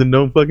storms and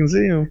don't fucking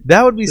see them.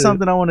 that would be Yeah.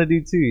 something I want to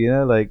do too. You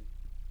know, like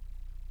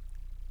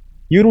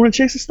You don't want to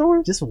chase a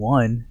storm? just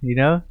one. You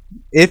know,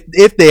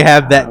 if they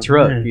have that Oh,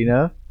 truck. man. You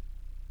know.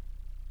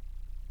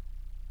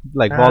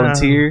 Like Ah.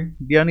 volunteer.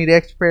 Do y'all need an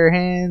extra pair of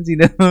hands? You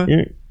know.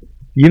 Yeah.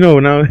 You know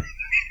now.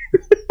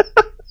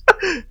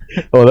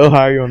 Oh, they'll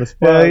hire you on the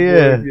spot. Hell boy,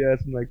 yeah. if you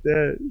ask them like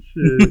that.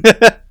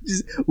 Shit.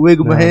 Just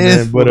wiggle my Nah,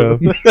 hands. man,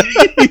 but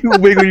you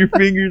wiggle your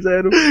fingers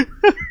at them.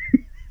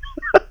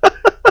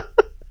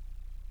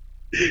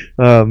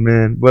 Oh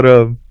man, but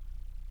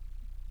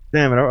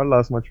damn it, I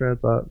lost my train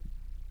of thought.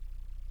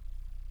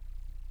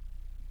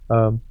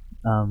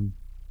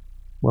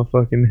 My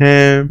fucking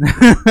ham.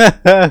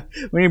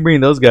 We need to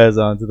bring those guys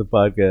on to the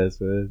podcast,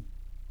 man.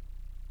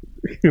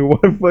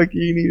 What the fuck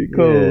you need to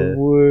call, Yeah.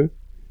 boy?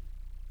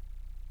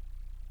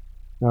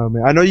 Oh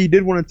man, I know you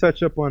did want to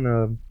touch up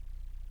on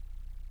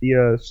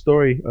the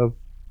story of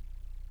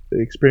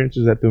the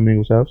experiences at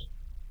Domingo's house.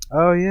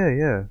 Oh yeah,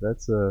 yeah.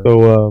 That's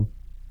So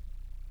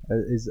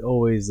is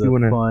always a you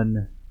wanna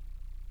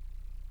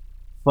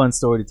fun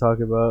story to talk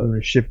you about.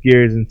 wanna shift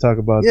gears and talk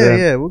about Yeah, that?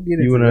 yeah. We'll get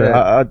You into wanna? that.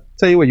 I'll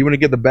tell you what. You wanna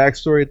get the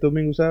backstory at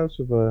Domingo's house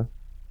of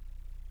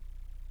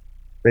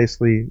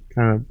basically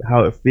kind of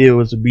how it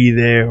feels to be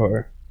there,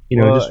 or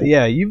just Well,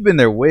 yeah, you've been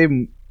there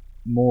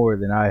more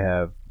than I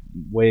have.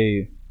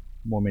 Way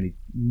more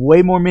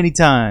many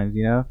times.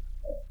 You know,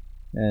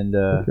 and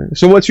okay.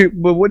 So what's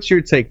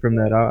your take from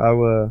that?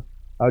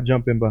 I'll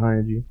jump in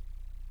behind you.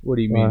 what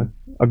do you Uh, mean?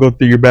 I'll go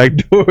through your back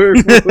door.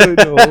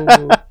 No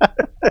homo.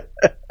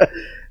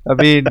 I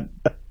mean,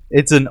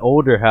 it's an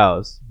older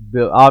house,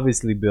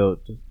 obviously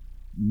built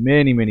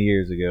many, many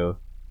years ago.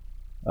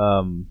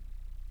 Um,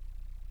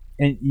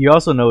 and you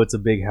also know it's a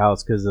big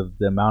house because of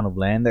the amount of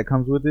land that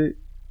comes with it.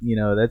 You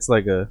know, that's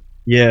like a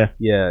Yeah,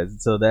 yeah.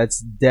 So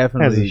that's has a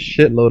definitely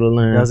shitload of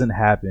land. doesn't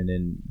happen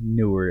in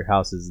newer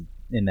houses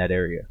in that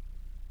area.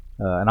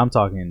 And I'm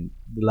talking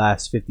the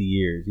last 50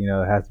 years. You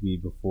know, it has to be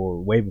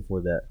way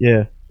before that.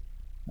 Yeah,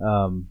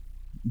 Um,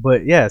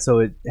 but yeah, so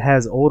it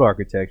has old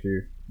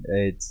architecture.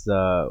 It's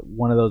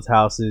one of those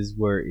houses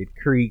where it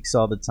creaks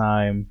all the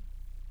time,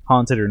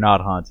 haunted or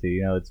not haunted.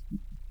 You know, it's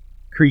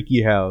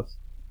creaky house,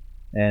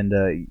 and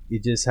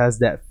it just has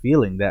that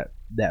feeling, that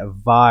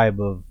vibe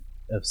of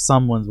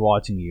someone's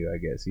watching you. I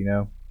guess you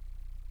know.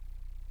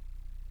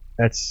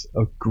 that's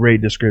a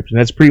great description.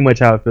 That's pretty much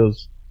how it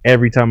feels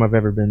every time I've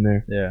ever been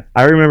there. Yeah,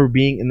 I remember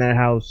being in that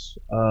house.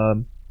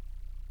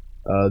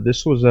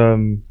 This was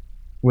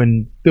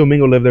when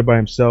Domingo lived there by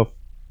himself,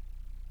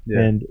 yeah,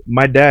 and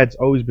my dad's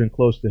always been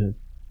close to him.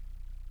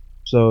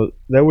 So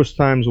there was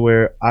times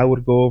where I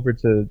would go over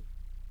to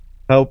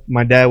help.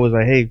 My dad was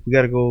like, "Hey, we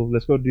gotta go.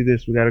 Let's go do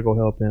this. We gotta go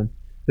help him."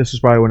 This was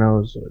probably when I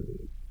was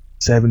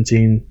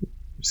 17,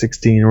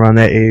 16, around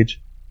that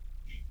age,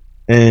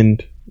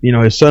 and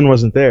his son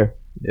wasn't there, of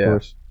yeah,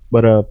 course.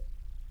 But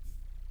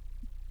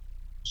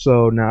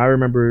so now I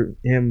remember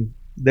him.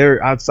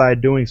 They're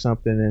outside doing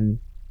something,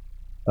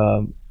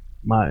 and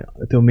my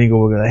Domingo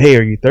will go, "Hey,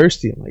 are you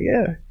thirsty?" I'm like,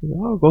 "Yeah." He's like,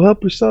 "Oh, go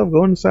help yourself.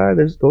 Go inside.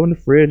 Go in the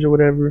fridge or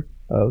whatever."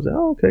 I was like,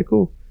 "Oh, okay,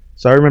 cool."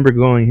 So I remember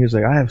going. He was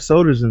like, "I have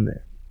sodas in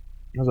there."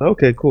 I was like,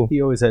 "Okay, cool.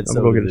 he always had I'm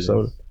gonna go sodas get a in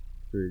soda." his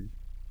fridge.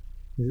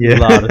 There's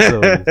a lot of Yeah.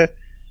 sodas.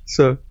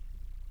 so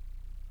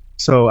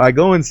so I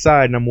go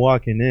inside and I'm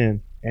walking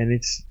in, and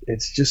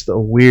it's just a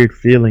weird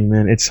feeling,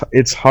 man.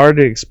 It's hard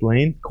to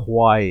explain,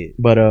 Quiet,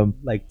 but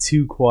like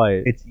too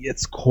quiet.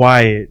 it's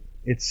quiet.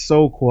 It's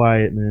so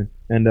quiet, man.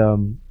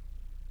 And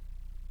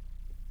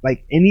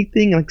like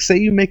anything, like say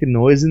you make a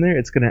noise in there,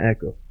 it's gonna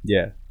echo.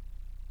 Yeah,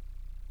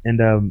 And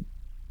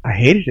I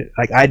hated it.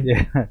 Like I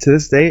yeah, to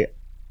this day,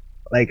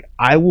 like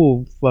I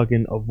will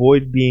fucking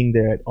avoid being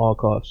there at all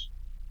costs.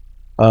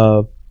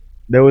 Uh,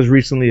 there was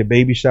recently a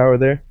baby shower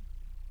there.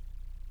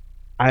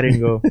 I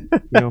didn't go.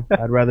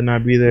 I'd rather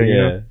not be there.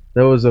 yeah.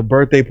 There was a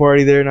birthday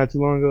party there not too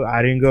long ago.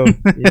 I didn't go.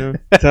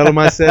 Tell them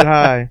I said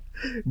hi.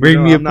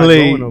 Bring me a I'm not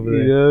plate. going over You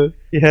there. know,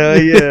 Yeah,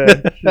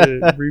 yeah.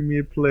 Shit, bring me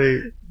a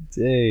plate.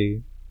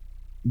 dang.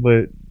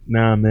 But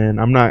nah, man,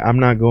 I'm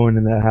not going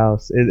in that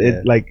house. Yeah.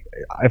 It like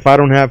if I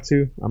don't have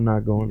to, I'm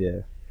not going.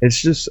 Yeah, It's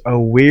just a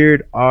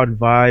weird, odd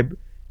vibe.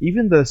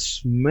 Even the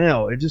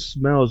smell, it just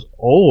smells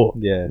old.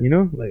 yeah.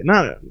 Like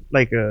not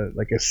like a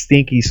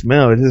stinky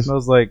smell. It It just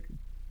smells like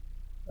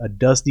a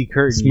dusty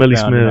curtain smelly you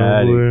found in the smell,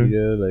 attic. boy. You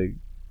know, like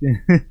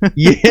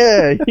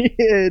yeah,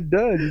 yeah, it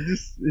does.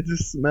 It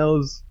just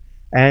smells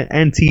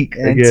antique.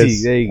 I antique.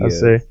 guess There you I'll go.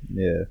 say.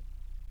 Yeah,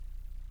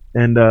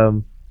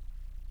 And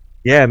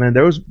yeah, man,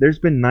 there's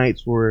been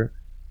nights where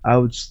I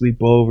would sleep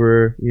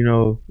over,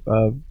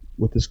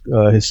 with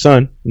his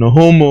son, no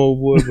homo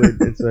boy,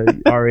 but it's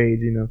our age,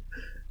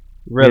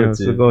 relative.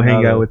 so go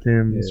hang not out a- with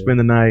him, yeah. spend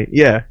the night.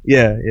 Yeah,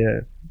 yeah, yeah.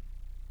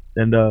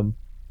 And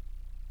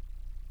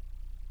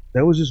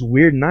that was just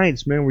weird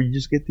nights, man, where you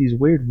just get these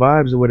weird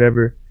vibes or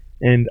whatever.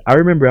 And I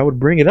remember I would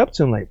bring it up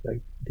to him, like,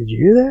 did you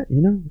hear that?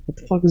 What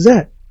the fuck is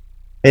that?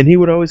 And he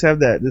would always have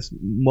this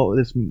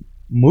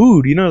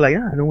mood, like,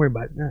 don't worry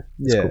about it. Nah,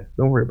 it's Yeah. cool.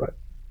 Don't worry about it.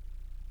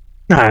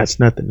 Nah, it's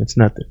nothing. It's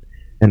nothing.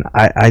 And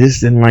I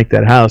just didn't like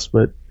that house.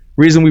 But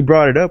reason we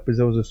brought it up is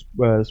there was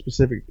a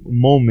specific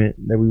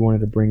moment that we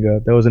wanted to bring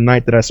up. There was a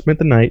night that I spent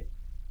the night,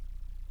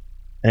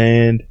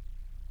 and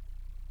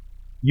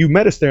you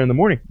met us there in the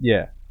morning,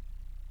 Yeah.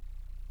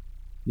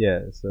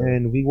 Yeah. So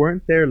and we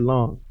weren't there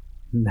long.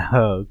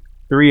 no,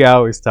 3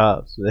 hours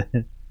tops.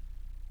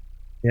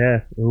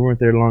 Yeah, we weren't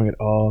there long at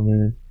all,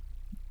 man.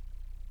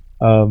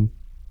 Um,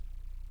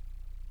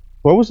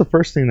 what was the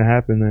first thing that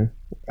happened there?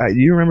 Do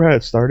you remember how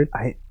it started?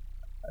 I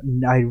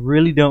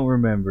really don't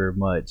remember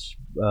much.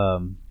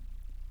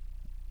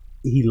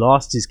 He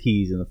lost his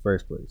keys in the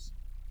first place.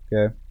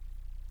 Okay.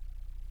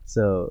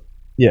 So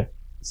Yeah.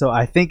 So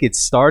I think it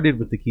started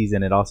with the keys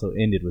and it also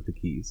ended with the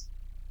keys.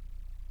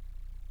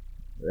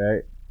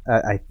 Right.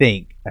 I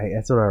think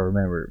that's what I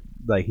remember.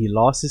 Like he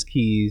lost his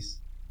keys.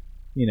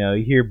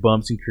 You hear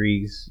bumps and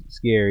creaks,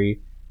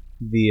 scary.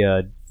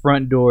 The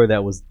front door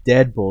that was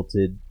dead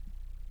bolted.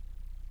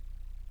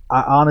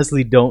 I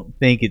honestly don't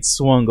think it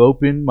swung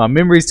open. My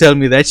memory's telling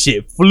me that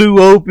shit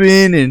flew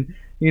open and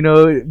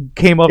it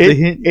came off the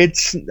hint.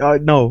 It's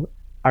no.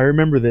 I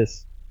remember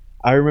this.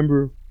 I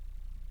remember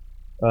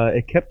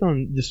it kept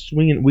on just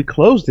swinging. We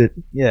closed it,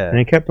 Yeah. and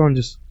it kept on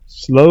just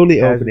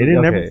slowly As open. we- It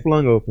didn't okay. never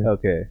flung open,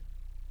 Okay.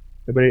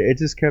 but it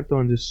just kept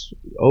on just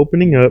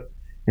opening up.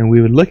 And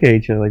we would look at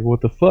each other like, "What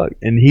the fuck?"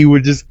 And he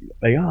would just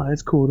like, "Oh,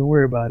 that's cool. Don't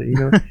worry about it,"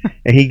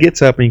 And he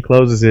gets up and he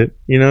closes it,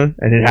 and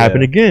it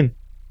happened again.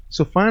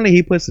 So finally,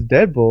 he puts a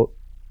deadbolt,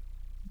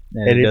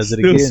 and it does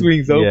still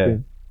swings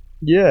open.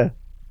 Yeah.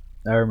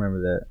 I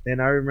remember that.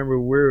 And I remember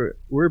we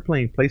were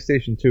playing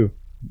PlayStation 2.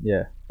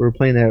 Yeah. We were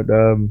playing that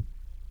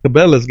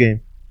Cabela's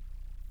game.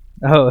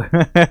 Oh.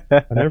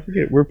 I'll never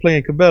forget. We were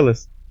playing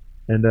Cabela's,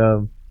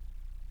 and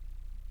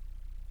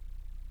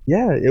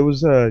yeah, it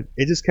was.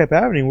 It just kept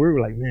happening. We were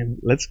like, man,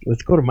 let's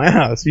go to my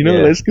house. Yeah.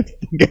 Let's get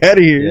the fuck out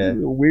of here. Yeah. This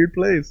is a weird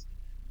place.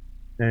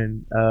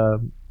 And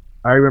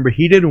I remember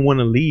he didn't want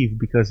to leave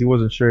because he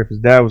wasn't sure if his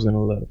dad was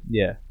gonna let him.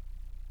 Yeah.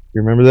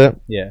 You remember that?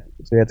 Yeah.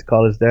 So he had to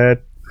call his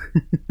dad.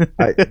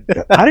 I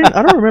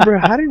don't remember.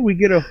 How did we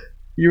get a?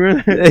 You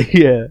remember? That?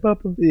 Yeah.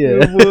 Papa.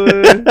 Yeah.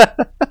 Boy.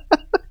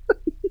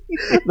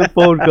 The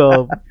phone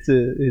call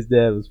to his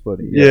dad was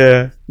funny.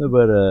 Yeah.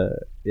 But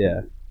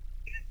yeah.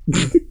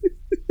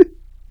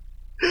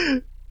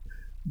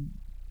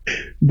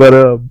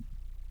 But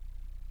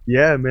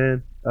yeah,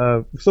 man.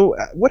 So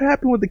what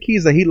happened with the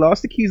keys? Like he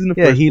lost the keys in the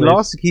Yeah, first he place.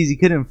 lost the keys. He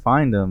couldn't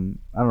find them.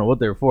 I don't know what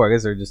they were for. I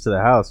guess they're just to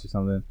the house or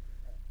something.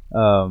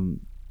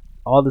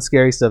 All the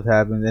scary stuff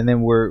happened, and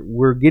then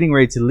we're getting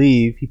ready to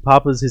leave.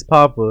 His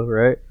papa,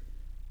 right?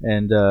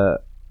 And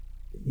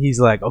he's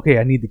like, "Okay,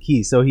 I need the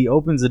keys." So he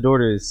opens the door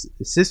to his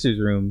sister's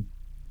room,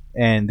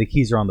 and the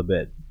keys are on the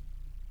bed.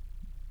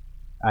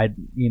 I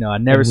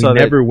never saw that.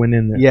 Never went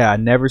in there. Yeah, I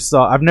never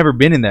saw. I've never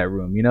been in that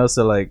room,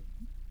 so like,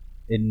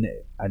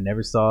 I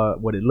never saw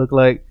what it looked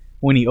like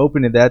when he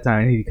opened it that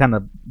time. He kind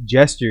of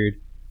gestured.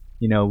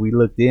 We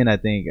looked in. I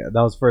think that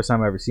was the first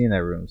time I ever seen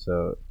that room.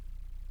 So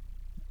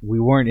we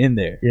weren't in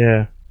there.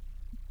 Yeah.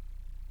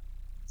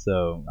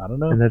 So I don't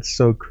know. And that's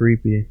so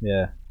creepy.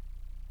 Yeah.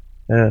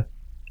 Yeah.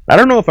 I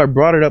don't know if I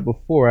brought it up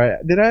before.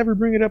 Did I ever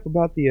bring it up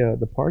about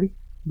the party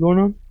going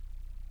on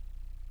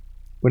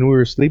when we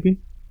were sleeping?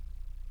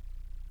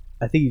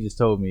 I think you just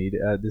told me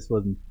this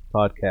wasn't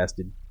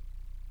podcasted.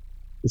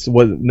 This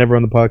was never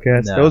on the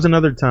podcast. No. There was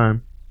another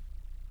time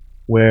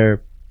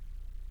where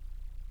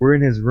we're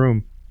in his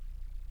room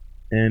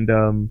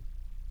and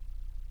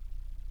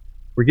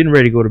we're getting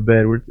ready to go to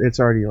bed. It's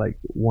already like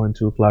 1,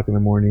 2 o'clock in the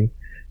morning.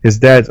 His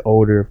dad's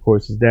older, of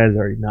course. His dad's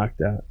already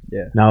knocked out.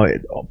 Yeah. Now,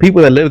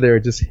 people that live there are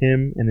just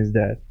him and his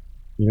dad,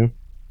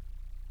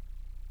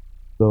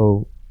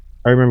 So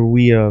I remember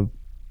we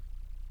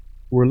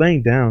were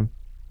laying down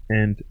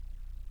and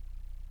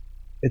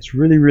it's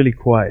really, really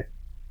quiet.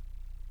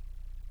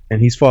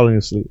 And he's falling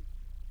asleep.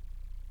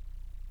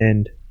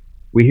 And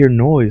we hear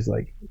noise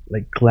like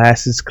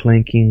glasses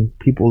clinking,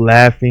 people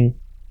laughing,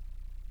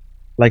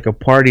 like a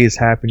party is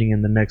happening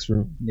in the next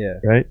room. Yeah.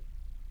 Right?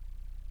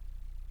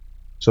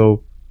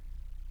 So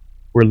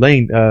we're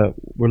laying down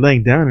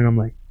and I'm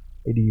like,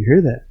 "Hey, do you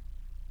hear that?"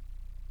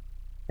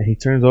 And he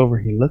turns over,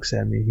 he looks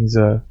at me, he's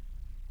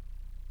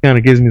kind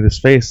of gives me this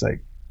face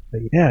like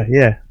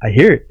yeah, I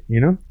hear it,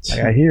 like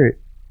I hear it.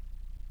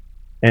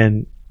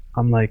 And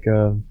I'm like,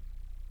 the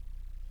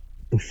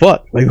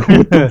fuck? Like,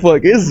 what the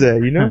fuck is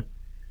that,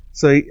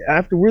 So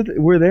after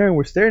we're there and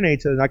we're staring at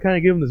each other, and I kind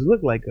of give him this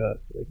look like, the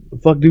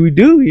fuck do we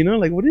do?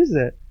 Like, what is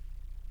that?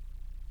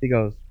 He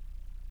goes,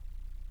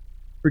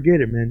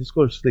 "Forget it, man. Just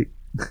go to sleep."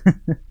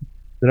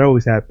 That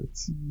always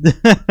happens.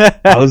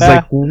 I was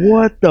like,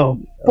 what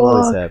the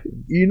Always fuck?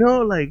 happens.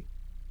 Like,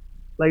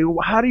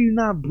 how do you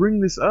not bring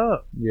this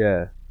up?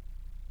 Yeah.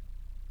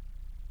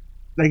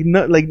 Like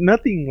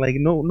nothing. Like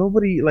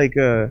nobody. Like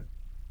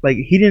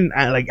he didn't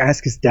like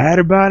ask his dad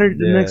about it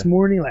the Yeah. next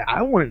morning. Like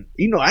I wanted,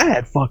 I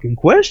had fucking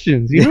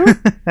questions.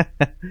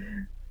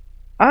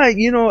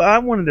 I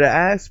wanted to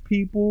ask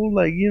people.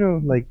 Like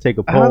like Take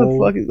a how the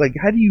poll. fuck? Like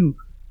how do you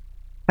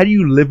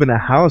live in a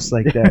house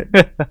like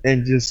that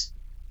and just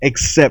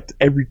accept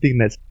everything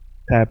that's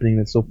happening?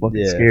 That's so fucking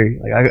Yeah. scary.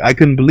 Like I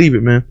couldn't believe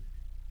it, man.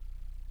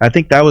 I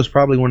think that was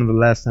probably one of the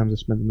last times I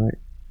spent the night.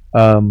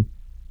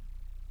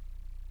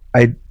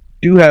 I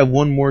do have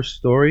one more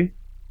story,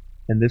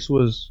 and this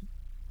was,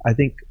 I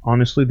think,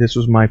 honestly, this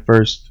was my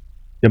first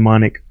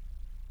demonic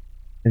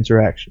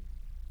interaction.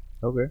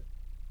 Okay.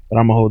 But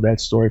I'm gonna hold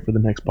that story for the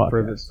next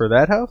podcast. For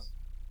that house?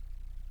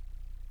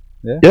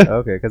 Yeah. Yeah.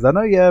 Okay, because I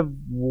know you have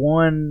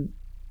one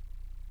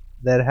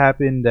that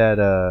happened at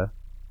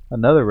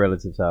another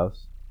relative's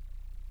house.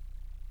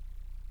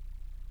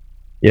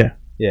 Yeah.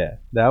 Yeah,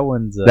 that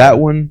one's That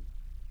one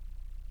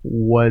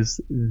was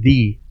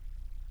the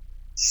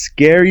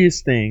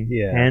scariest thing,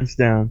 Yeah. hands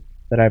down,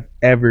 that I've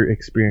ever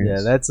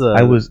experienced. Yeah, that's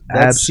I was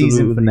that's season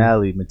absolutely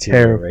finale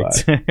material right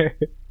terrified. there.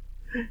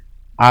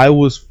 I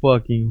was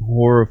fucking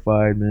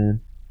horrified,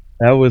 man.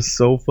 That was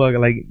so fucking,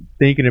 like,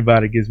 thinking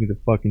about it gives me the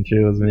fucking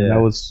chills, man. Yeah.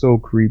 That was so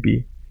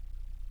creepy.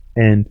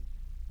 And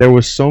there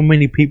was so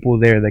many people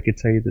there that could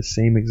tell you the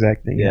same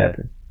exact thing Yeah.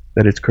 happened.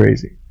 That it's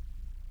crazy.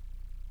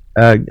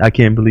 I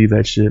can't believe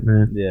that shit,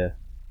 man. Yeah.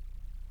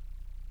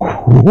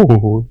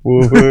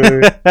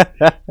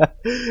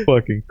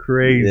 Fucking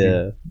crazy.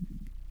 Yeah.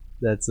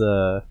 That's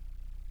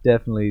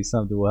definitely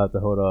something we'll have to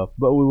hold off,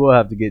 but we will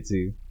have to get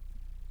to.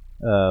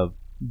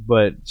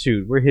 But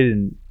shoot, we're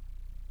hitting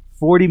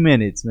 40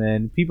 minutes,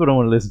 man. People don't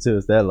want to listen to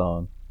us that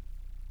long.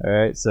 All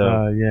right,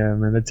 so Yeah,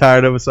 man, they're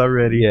tired of us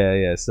already.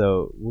 yeah.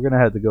 So we're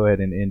gonna have to go ahead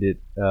and end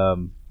it.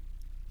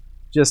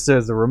 Just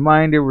as a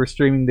reminder, we're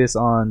streaming this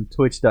on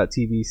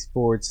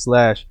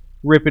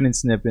twitch.tv/ripping and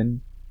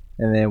snipping,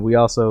 and then we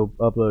also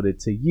upload it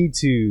to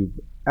YouTube,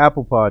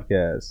 Apple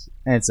Podcasts,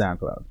 and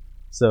SoundCloud.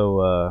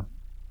 So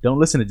don't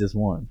listen to just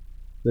one;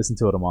 listen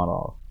to them on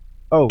all.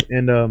 Oh,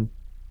 and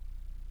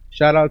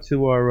shout out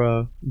to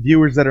our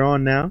viewers that are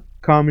on now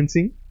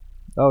commenting.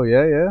 Oh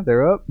yeah,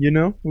 they're up. You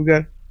know, we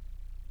got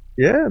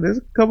there's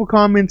a couple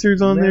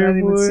commenters on Man, there. I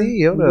didn't even boy.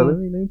 see. Hold on, let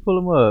me pull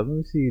them up. Let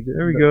me see.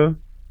 There we go.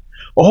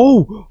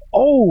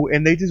 Oh,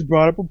 and they just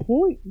brought up a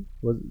point.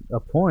 Was a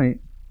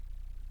point?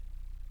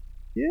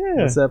 Yeah,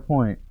 What's that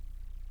point?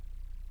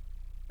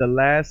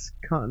 the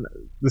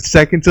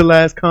second to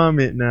last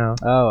comment now.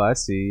 Oh, I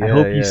see. I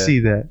hope you see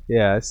that.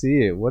 Yeah, I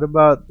see it. What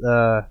about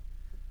a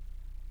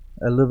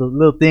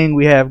little thing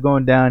we have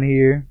going down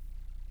here?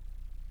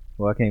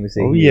 Well, I can't even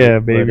say. Oh, here, yeah,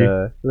 baby. But,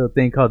 a little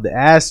thing called the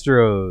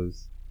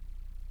Astros.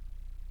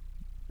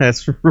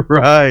 That's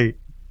right.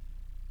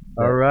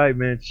 All right,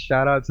 man.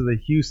 Shout out to the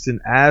Houston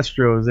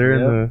Astros.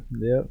 They're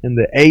Yep. in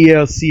the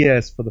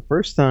ALCS for the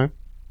first time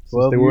since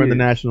 12 they were in the years.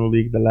 National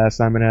League the last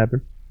time it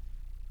happened.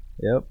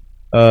 Yep.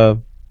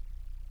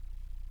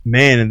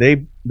 Man, and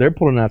they're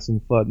pulling out some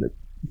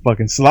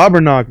fucking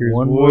slobber knockers.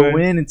 One boy. more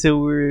win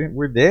until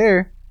we're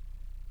there.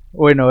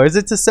 Wait, no, is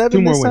it to 7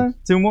 Two more this time? wins.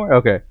 2 more?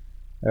 Okay.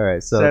 All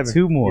right, so 7.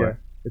 2 more. Yeah.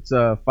 It's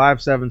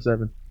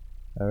 5-7-7.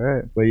 All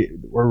right. But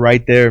we're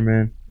right there,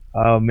 man.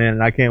 Oh man,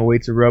 and I can't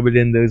wait to rub it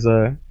in those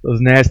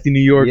nasty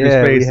New Yorkers'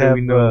 Yeah, face we that have,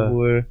 we know.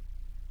 Boy.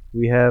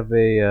 We have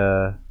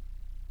a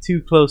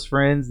 2 close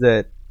friends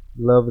that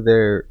love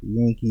their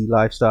Yankee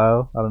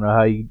lifestyle. I don't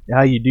know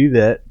how you do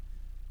that,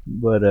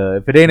 but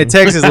if it ain't a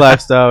Texas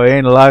lifestyle, it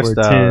ain't a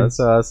lifestyle. Tens.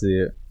 That's how I see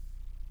it.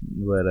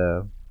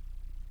 But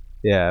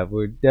yeah,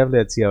 we're definitely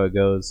have to see how it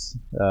goes.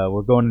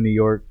 We're going to New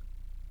York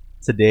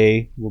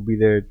today. We'll be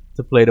there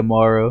to play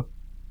tomorrow.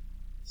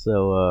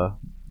 So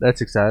that's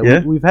exciting.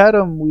 Yeah. We've had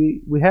them.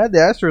 We had the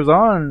Astros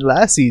on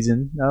last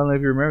season. I don't know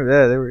if you remember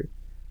that. They were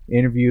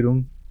interviewed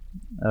them.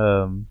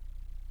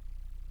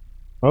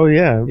 Oh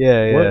yeah.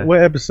 Yeah.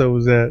 What episode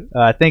was that?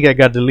 I think I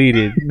got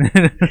deleted.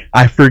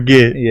 I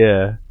forget.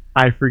 Yeah.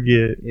 I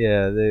forget.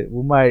 Yeah.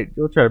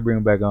 We'll try to bring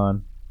them back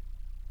on.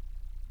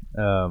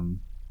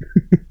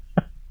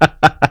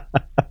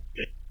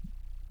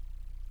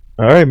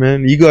 All right,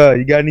 man. You got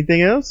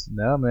anything else?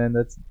 No, man.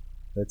 That's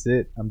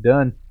it. I'm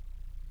done.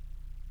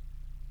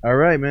 All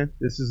right, man.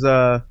 This is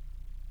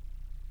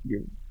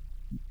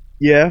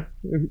yeah.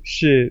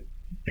 Shit.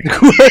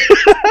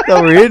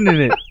 So we're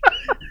ending it.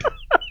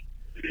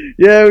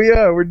 Yeah, we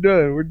are. We're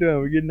done. We're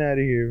getting out of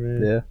here,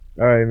 man. Yeah.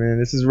 All right, man.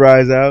 This is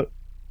Rise Out.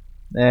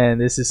 And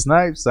this is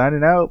Snipe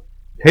signing out.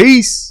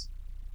 Peace.